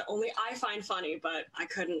a joke that only I find funny, but I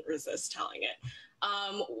couldn't resist telling it.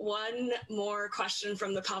 One more question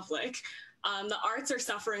from the public. The arts are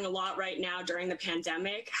suffering a lot right now during the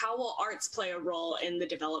pandemic. How will arts play a role in the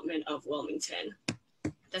development of Wilmington?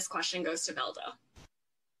 This question goes to Velda.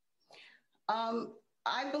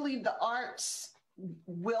 I believe the arts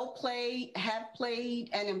have played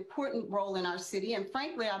an important role in our city. And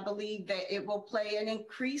frankly, I believe that it will play an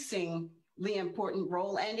increasingly important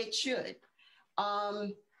role, and it should.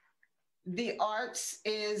 The arts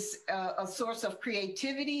is a source of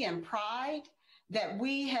creativity and pride that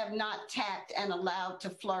we have not tapped and allowed to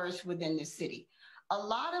flourish within the city. A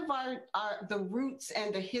lot of the roots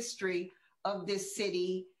and the history of this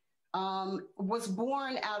city was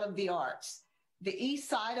born out of the arts. The east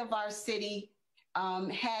side of our city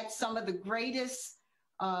had some of the greatest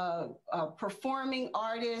performing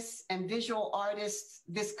artists and visual artists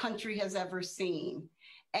this country has ever seen.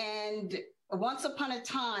 And once upon a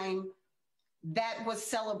time, that was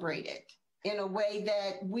celebrated in a way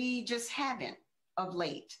that we just haven't of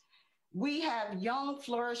late. We have young,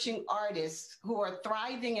 flourishing artists who are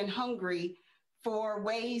thriving and hungry for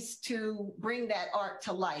ways to bring that art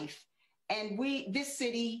to life. And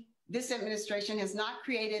this administration has not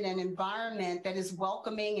created an environment that is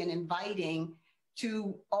welcoming and inviting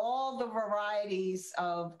to all the varieties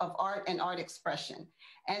of art and art expression.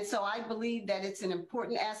 And so I believe that it's an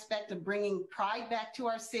important aspect of bringing pride back to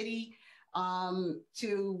our city,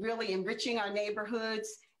 to really enriching our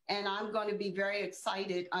neighborhoods. And I'm going to be very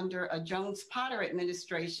excited under a Jones-Potter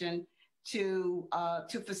administration to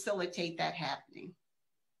facilitate that happening.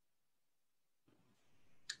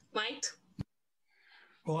 Mike?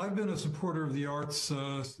 Well, I've been a supporter of the arts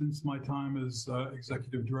since my time as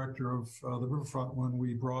executive director of the Riverfront, when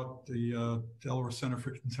we brought the Delaware Center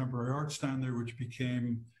for Contemporary Arts down there, which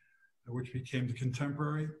became the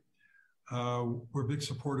Contemporary. We're big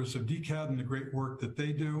supporters of DCAD and the great work that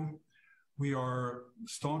they do. We are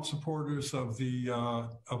staunch supporters of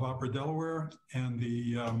of Opera Delaware and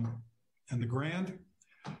the Grand,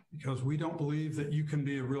 because we don't believe that you can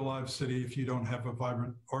be a real live city if you don't have a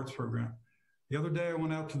vibrant arts program. The other day, I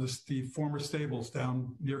went out to the former stables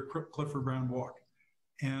down near Clifford Brown Walk,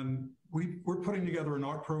 and we're putting together an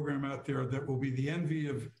art program out there that will be the envy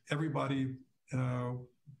of everybody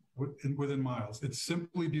within miles. It's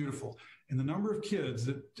simply beautiful. And the number of kids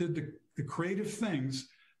that did the creative things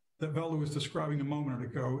that Velda was describing a moment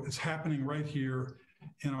ago is happening right here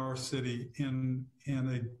in our city in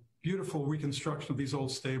a beautiful reconstruction of these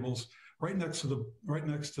old stables right next to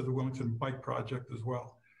the Wilmington Bike Project as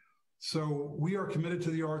well. So we are committed to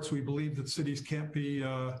the arts. We believe that cities can't be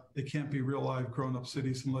real live grown-up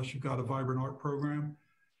cities unless you've got a vibrant art program.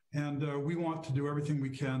 And we want to do everything we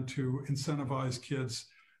can to incentivize kids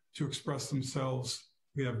to express themselves.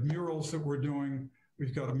 We have murals that we're doing.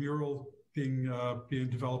 We've got a mural being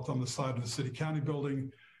developed on the side of the city county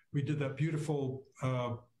building. We did that beautiful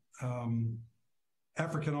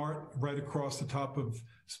African art right across the top of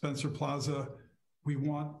Spencer Plaza. We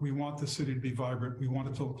want the city to be vibrant. We want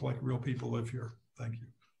it to look like real people live here. Thank you.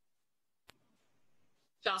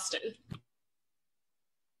 Justen.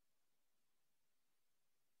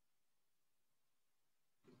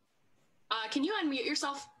 Can you unmute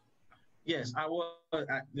yourself? Yes,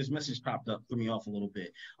 this message popped up, threw me off a little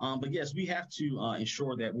bit. But yes, we have to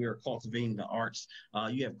ensure that we are cultivating the arts.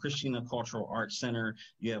 You have Christina Cultural Arts Center.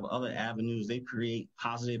 You have other avenues. They create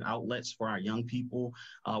positive outlets for our young people.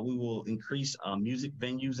 We will increase music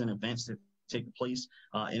venues and events that take place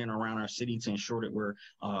in and around our city to ensure that we're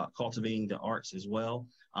cultivating the arts as well.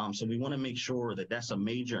 So we want to make sure that that's a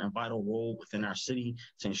major and vital role within our city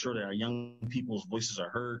to ensure that our young people's voices are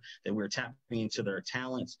heard, that we're tapping into their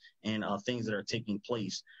talents and things that are taking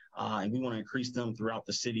place. And we want to increase them throughout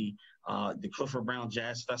the city. The Clifford Brown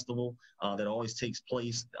Jazz Festival that always takes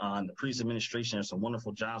place in the previous administration. There's some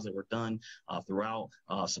wonderful jobs that were done throughout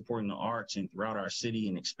supporting the arts and throughout our city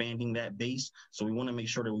and expanding that base. So we want to make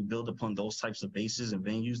sure that we build upon those types of bases and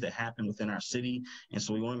venues that happen within our city. And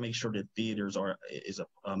so we want to make sure that theaters is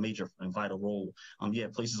a major and vital role. You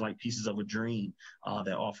have places like Pieces of a Dream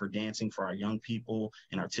that offer dancing for our young people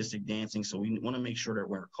and artistic dancing. So we want to make sure that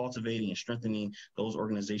we're cultivating and strengthening those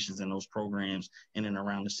organizations and those programs in and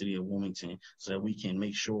around the city of Wilmington so that we can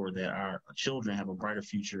make sure that our children have a brighter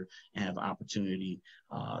future and have opportunity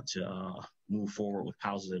to move forward with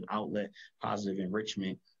positive outlet, positive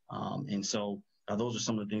enrichment. And so those are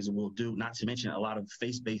some of the things that we'll do, not to mention a lot of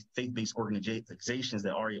faith-based organizations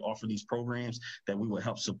that already offer these programs that we will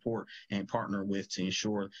help support and partner with to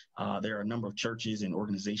ensure there are a number of churches and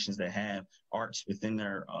organizations that have arts within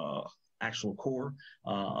their actual core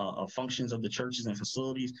functions of the churches and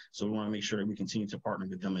facilities. So we want to make sure that we continue to partner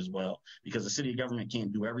with them as well, because the city government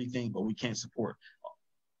can't do everything, but we can support.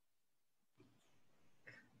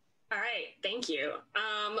 All right, thank you.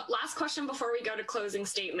 Last question before we go to closing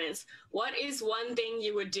statements. What is one thing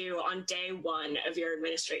you would do on day one of your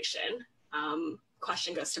administration?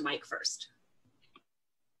 Question goes to Mike first.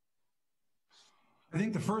 I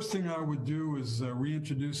think the first thing I would do is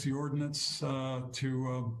reintroduce the ordinance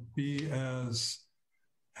to be as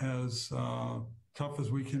tough as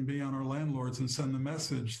we can be on our landlords and send the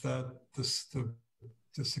message that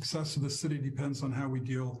the success of the city depends on how we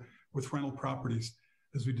deal with rental properties.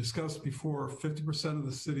 As we discussed before, 50% of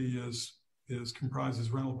the city comprises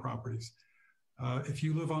rental properties. If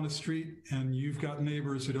you live on a street and you've got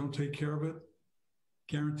neighbors who don't take care of it,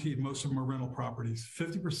 guaranteed most of them are rental properties.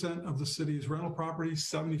 50% of the city is rental properties,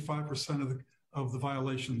 75% of the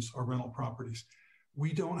violations are rental properties.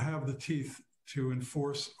 We don't have the teeth to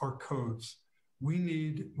enforce our codes. We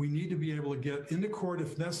need to be able to get into court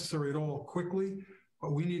if necessary at all quickly,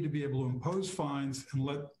 but we need to be able to impose fines and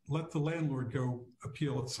let the landlord go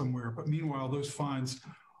appeal it somewhere. But meanwhile, those fines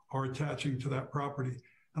are attaching to that property.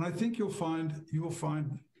 And I think you will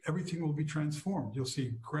find everything will be transformed. You'll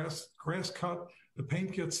see grass cut, the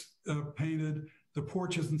paint gets painted, the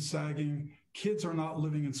porch isn't sagging, kids are not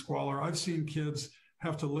living in squalor. I've seen kids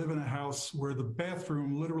have to live in a house where the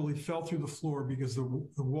bathroom literally fell through the floor because the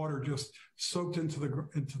water just soaked into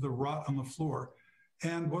the rot on the floor.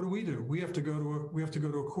 And what do? We have to go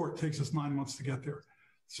to a court. It takes us 9 months to get there.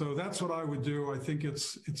 So that's what I would do. I think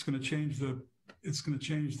it's going to change the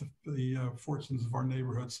fortunes of our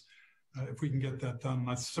neighborhoods if we can get that done. And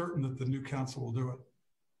I'm certain that the new council will do it.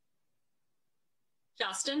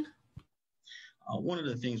 Justen? One of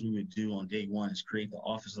the things we would do on day one is create the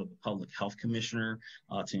Office of the Public Health Commissioner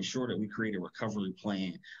to ensure that we create a recovery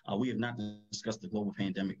plan. We have not discussed the global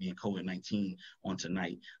pandemic being COVID-19 on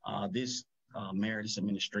tonight. This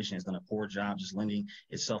administration has done a poor job just lending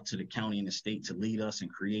itself to the county and the state to lead us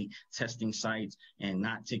and create testing sites and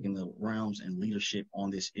not taking the realms and leadership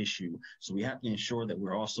on this issue. So we have to ensure that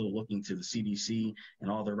we're also looking to the CDC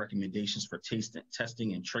and all their recommendations for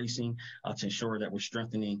testing and tracing to ensure that we're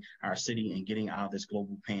strengthening our city and getting out of this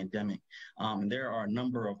global pandemic. And there are a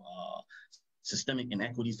number of systemic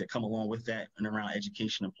inequities that come along with that and around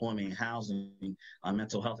education, employment, and housing,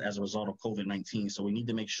 mental health as a result of COVID-19. So we need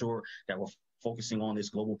to make sure that we're focusing on this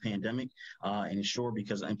global pandemic and ensure,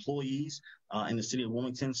 because employees in the city of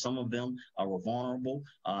Wilmington, some of them were vulnerable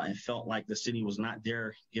and felt like the city was not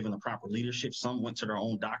there given the proper leadership. Some went to their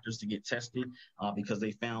own doctors to get tested because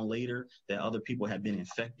they found later that other people had been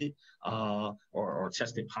infected or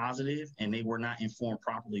tested positive, and they were not informed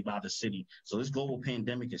properly by the city. So this global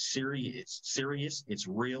pandemic is serious, it's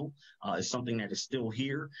real, it's something that is still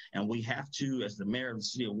here, and we have to, as the mayor of the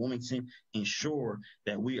city of Wilmington, ensure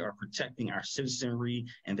that we are protecting our citizenry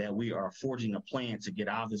and that we are forging a plan to get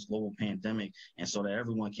out of this global pandemic, and so that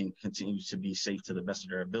everyone can continue to be safe to the best of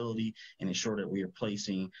their ability, and ensure that we are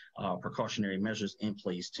placing precautionary measures in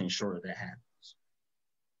place to ensure that happens.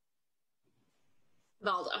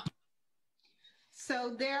 Velda.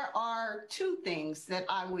 So there are two things that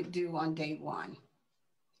I would do on day one.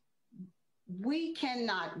 We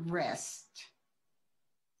cannot rest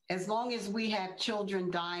as long as we have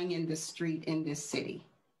children dying in the street in this city.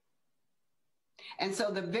 And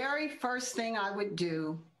so the very first thing I would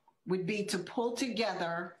do would be to pull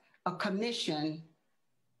together a commission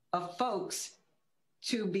of folks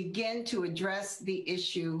to begin to address the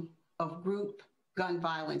issue of group gun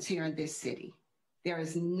violence here in this city. There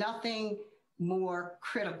is nothing more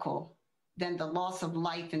critical than the loss of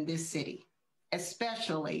life in this city,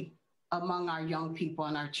 especially among our young people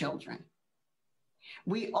and our children.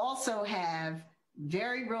 We also have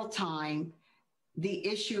very real time the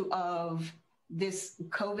issue of this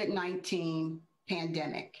COVID-19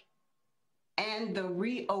 pandemic and the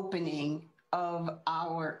reopening of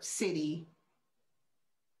our city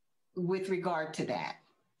with regard to that.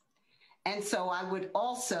 And so I would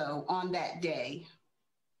also, on that day,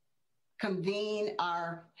 convene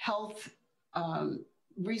our health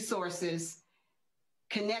resources,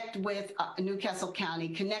 connect with Newcastle County,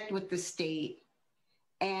 connect with the state,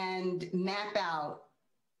 and map out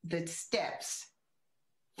the steps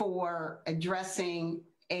for addressing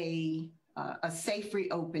a safe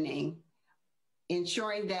reopening,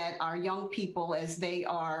 ensuring that our young people, as they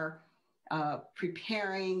are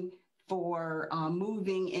preparing for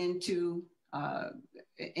moving into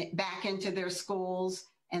back into their schools,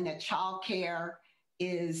 and that childcare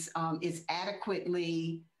is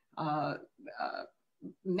adequately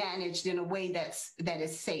managed in a way that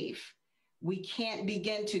is safe. We can't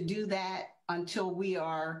begin to do that until we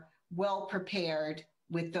are well prepared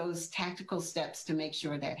with those tactical steps to make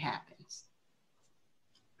sure that happens.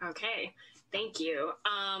 Okay, thank you.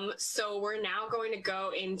 So we're now going to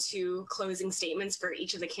go into closing statements for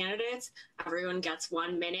each of the candidates. Everyone gets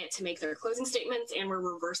 1 minute to make their closing statements, and we're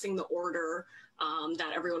reversing the order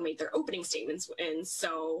that everyone made their opening statements in.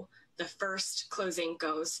 So the first closing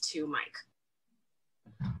goes to Mike.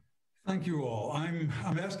 Thank you all. I'm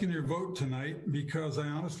asking your vote tonight because I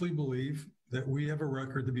honestly believe that we have a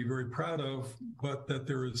record to be very proud of, but that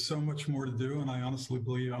there is so much more to do, and I honestly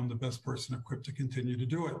believe I'm the best person equipped to continue to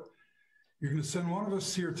do it. You're going to send one of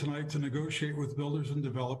us here tonight to negotiate with builders and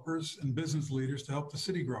developers and business leaders to help the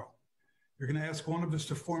city grow. You're going to ask one of us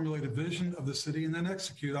to formulate a vision of the city and then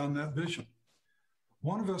execute on that vision.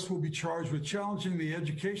 One of us will be charged with challenging the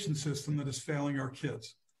education system that is failing our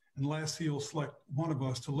kids. And lastly, you'll select one of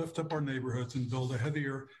us to lift up our neighborhoods and build a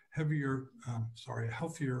healthier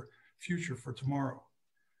future for tomorrow.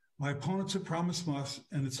 My opponents have promised us,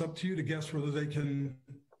 and it's up to you to guess whether they can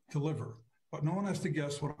deliver. But no one has to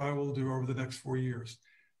guess what I will do over the next 4 years.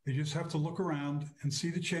 They just have to look around and see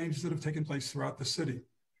the changes that have taken place throughout the city.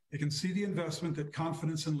 They can see the investment that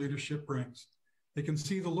confidence and leadership brings. They can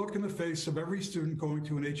see the look in the face of every student going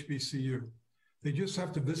to an HBCU. They just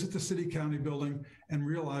have to visit the city county building and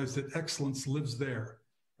realize that excellence lives there.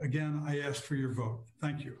 Again, I ask for your vote.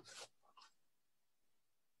 Thank you.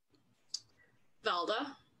 Velda.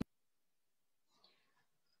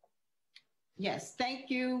 Yes, thank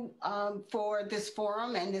you for this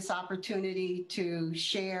forum and this opportunity to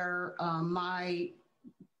share my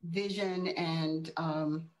vision and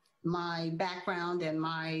my background and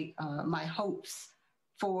my hopes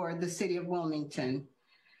for the city of Wilmington.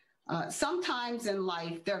 Sometimes in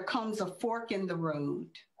life, there comes a fork in the road,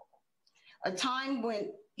 a time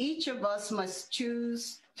when each of us must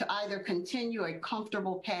choose to either continue a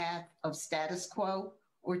comfortable path of status quo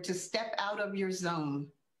or to step out of your zone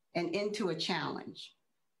and into a challenge,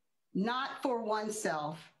 not for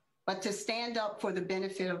oneself, but to stand up for the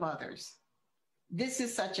benefit of others. This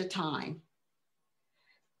is such a time.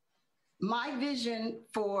 My vision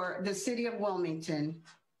for the city of Wilmington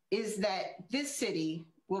is that this city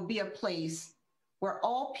will be a place where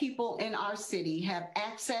all people in our city have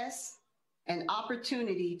access and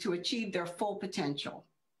opportunity to achieve their full potential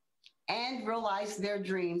and realize their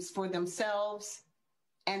dreams for themselves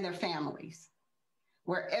and their families.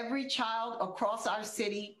 where every child across our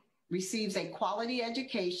city receives a quality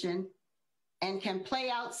education and can play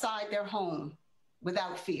outside their home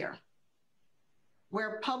without fear,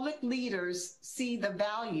 where public leaders see the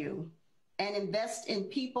value and invest in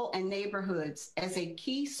people and neighborhoods as a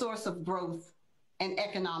key source of growth and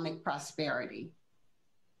economic prosperity.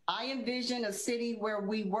 I envision a city where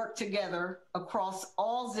we work together across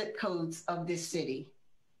all zip codes of this city.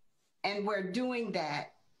 And where doing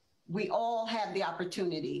that, we all have the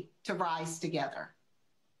opportunity to rise together.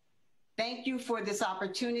 Thank you for this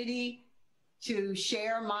opportunity to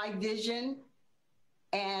share my vision.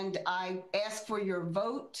 And I ask for your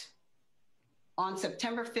vote on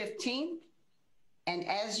September 15th. And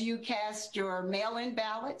as you cast your mail-in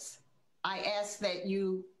ballots, I ask that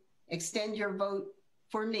you extend your vote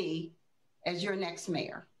for me as your next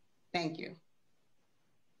mayor. Thank you.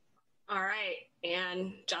 All right.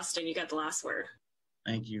 And Justen, you got the last word.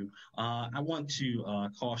 Thank you. I want to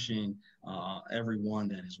caution everyone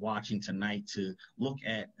that is watching tonight to look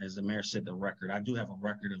at, as the mayor said, the record. I do have a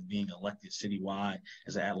record of being elected citywide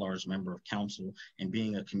as an at-large member of council and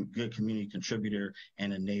being a good community contributor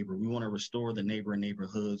and a neighbor. We want to restore the neighbor and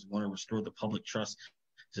neighborhoods. We want to restore the public trust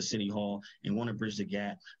to City Hall and want to bridge the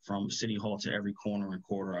gap from City Hall to every corner and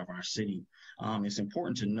quarter of our city. It's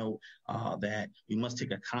important to note that we must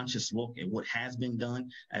take a conscious look at what has been done,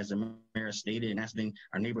 as the mayor stated, and that's been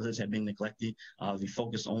our neighborhoods have been neglected. We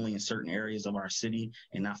focus only in certain areas of our city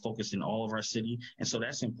and not focused in all of our city. And so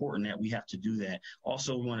that's important that we have to do that.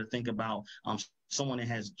 Also, we want to think about someone that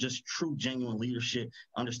has just true, genuine leadership,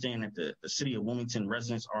 understand that the city of Wilmington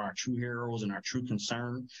residents are our true heroes and our true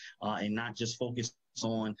concern, and not just focus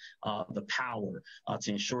on the power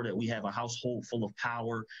to ensure that we have a household full of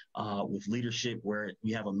power with leadership, where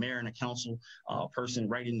we have a mayor and a council person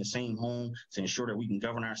right in the same home to ensure that we can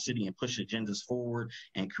govern our city and push agendas forward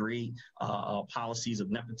and create policies of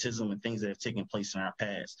nepotism and things that have taken place in our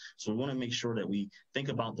past. So we want to make sure that we think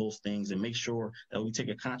about those things and make sure that we take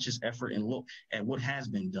a conscious effort and look at what has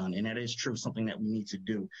been done. And that is true, something that we need to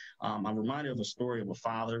do. I'm reminded of a story of a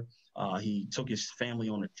father. He took his family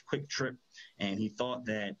on a quick trip, and he thought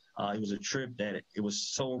that it was a trip that it was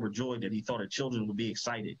so overjoyed that he thought the children would be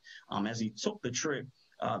excited. As he took the trip,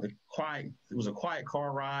 it was a quiet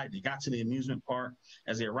car ride. They got to the amusement park.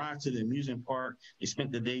 As they arrived to the amusement park, they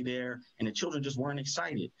spent the day there, and the children just weren't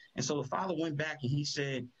excited. And so the father went back and he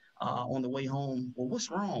said, on the way home, well,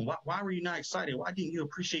 what's wrong? Why were you not excited? Why didn't you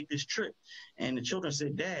appreciate this trip? And the children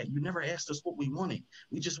said, Dad, you never asked us what we wanted.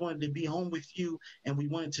 We just wanted to be home with you, and we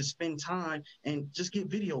wanted to spend time and just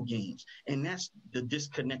get video games. And that's the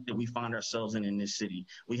disconnect that we find ourselves in this city.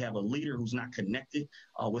 We have a leader who's not connected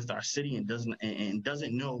with our city and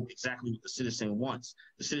doesn't know exactly what the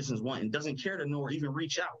citizens want, and doesn't care to know or even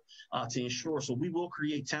reach out to ensure. So we will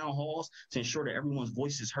create town halls to ensure that everyone's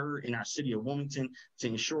voice is heard in our city of Wilmington, to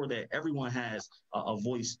ensure that everyone has a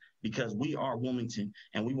voice, because we are Wilmington,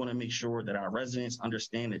 and we want to make sure that our residents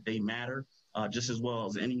understand that they matter just as well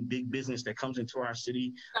as any big business that comes into our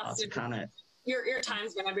city. To kind of your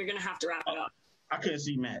time's whenever you're going to have to wrap it up. I couldn't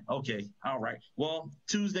see Matt. Okay. All right. Well,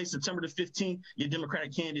 Tuesday, September the 15th, your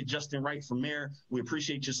Democratic candidate, Justen Wright, for mayor. We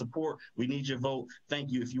appreciate your support. We need your vote.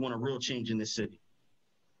 Thank you if you want a real change in this city.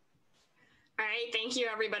 All right. Thank you,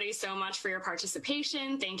 everybody, so much for your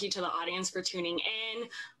participation. Thank you to the audience for tuning in.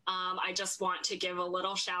 I just want to give a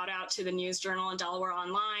little shout out to the News Journal and Delaware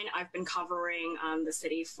Online. I've been covering the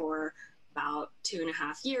city for about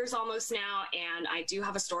 2.5 years almost now, and I do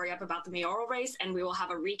have a story up about the mayoral race, and we will have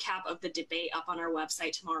a recap of the debate up on our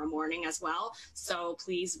website tomorrow morning as well. So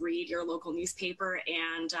please read your local newspaper,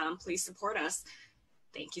 and please support us.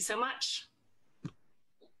 Thank you so much.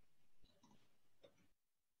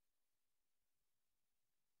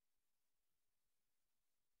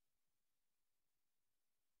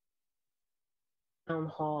 Town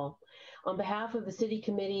Hall. On behalf of the City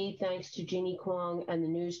Committee, thanks to Jeannie Kwong and the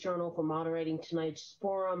News Journal for moderating tonight's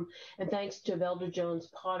forum, and thanks to Velda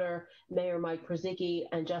Jones-Potter, Mayor Mike Purzycki,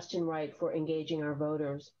 and Justen Wright for engaging our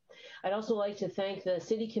voters. I'd also like to thank the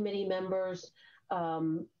City Committee members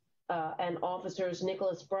and officers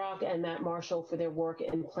Nicholas Brock and Matt Marshall for their work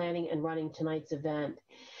in planning and running tonight's event.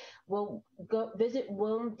 We'll visit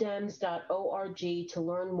wilmdems.org to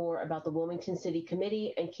learn more about the Wilmington City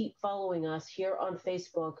Committee, and keep following us here on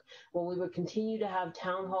Facebook, where we will continue to have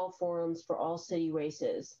town hall forums for all city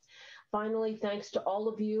races. Finally, thanks to all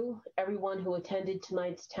of you, everyone who attended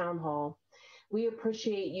tonight's town hall. We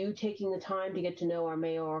appreciate you taking the time to get to know our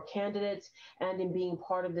mayoral candidates and in being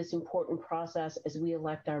part of this important process as we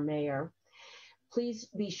elect our mayor. Please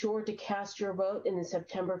be sure to cast your vote in the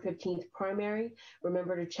September 15th primary.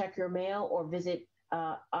 Remember to check your mail or visit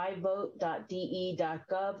ivote.de.gov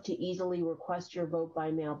to easily request your vote by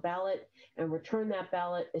mail ballot and return that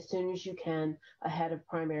ballot as soon as you can ahead of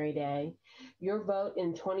primary day. Your vote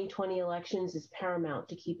in 2020 elections is paramount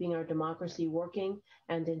to keeping our democracy working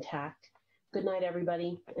and intact. Good night,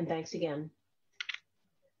 everybody, and thanks again.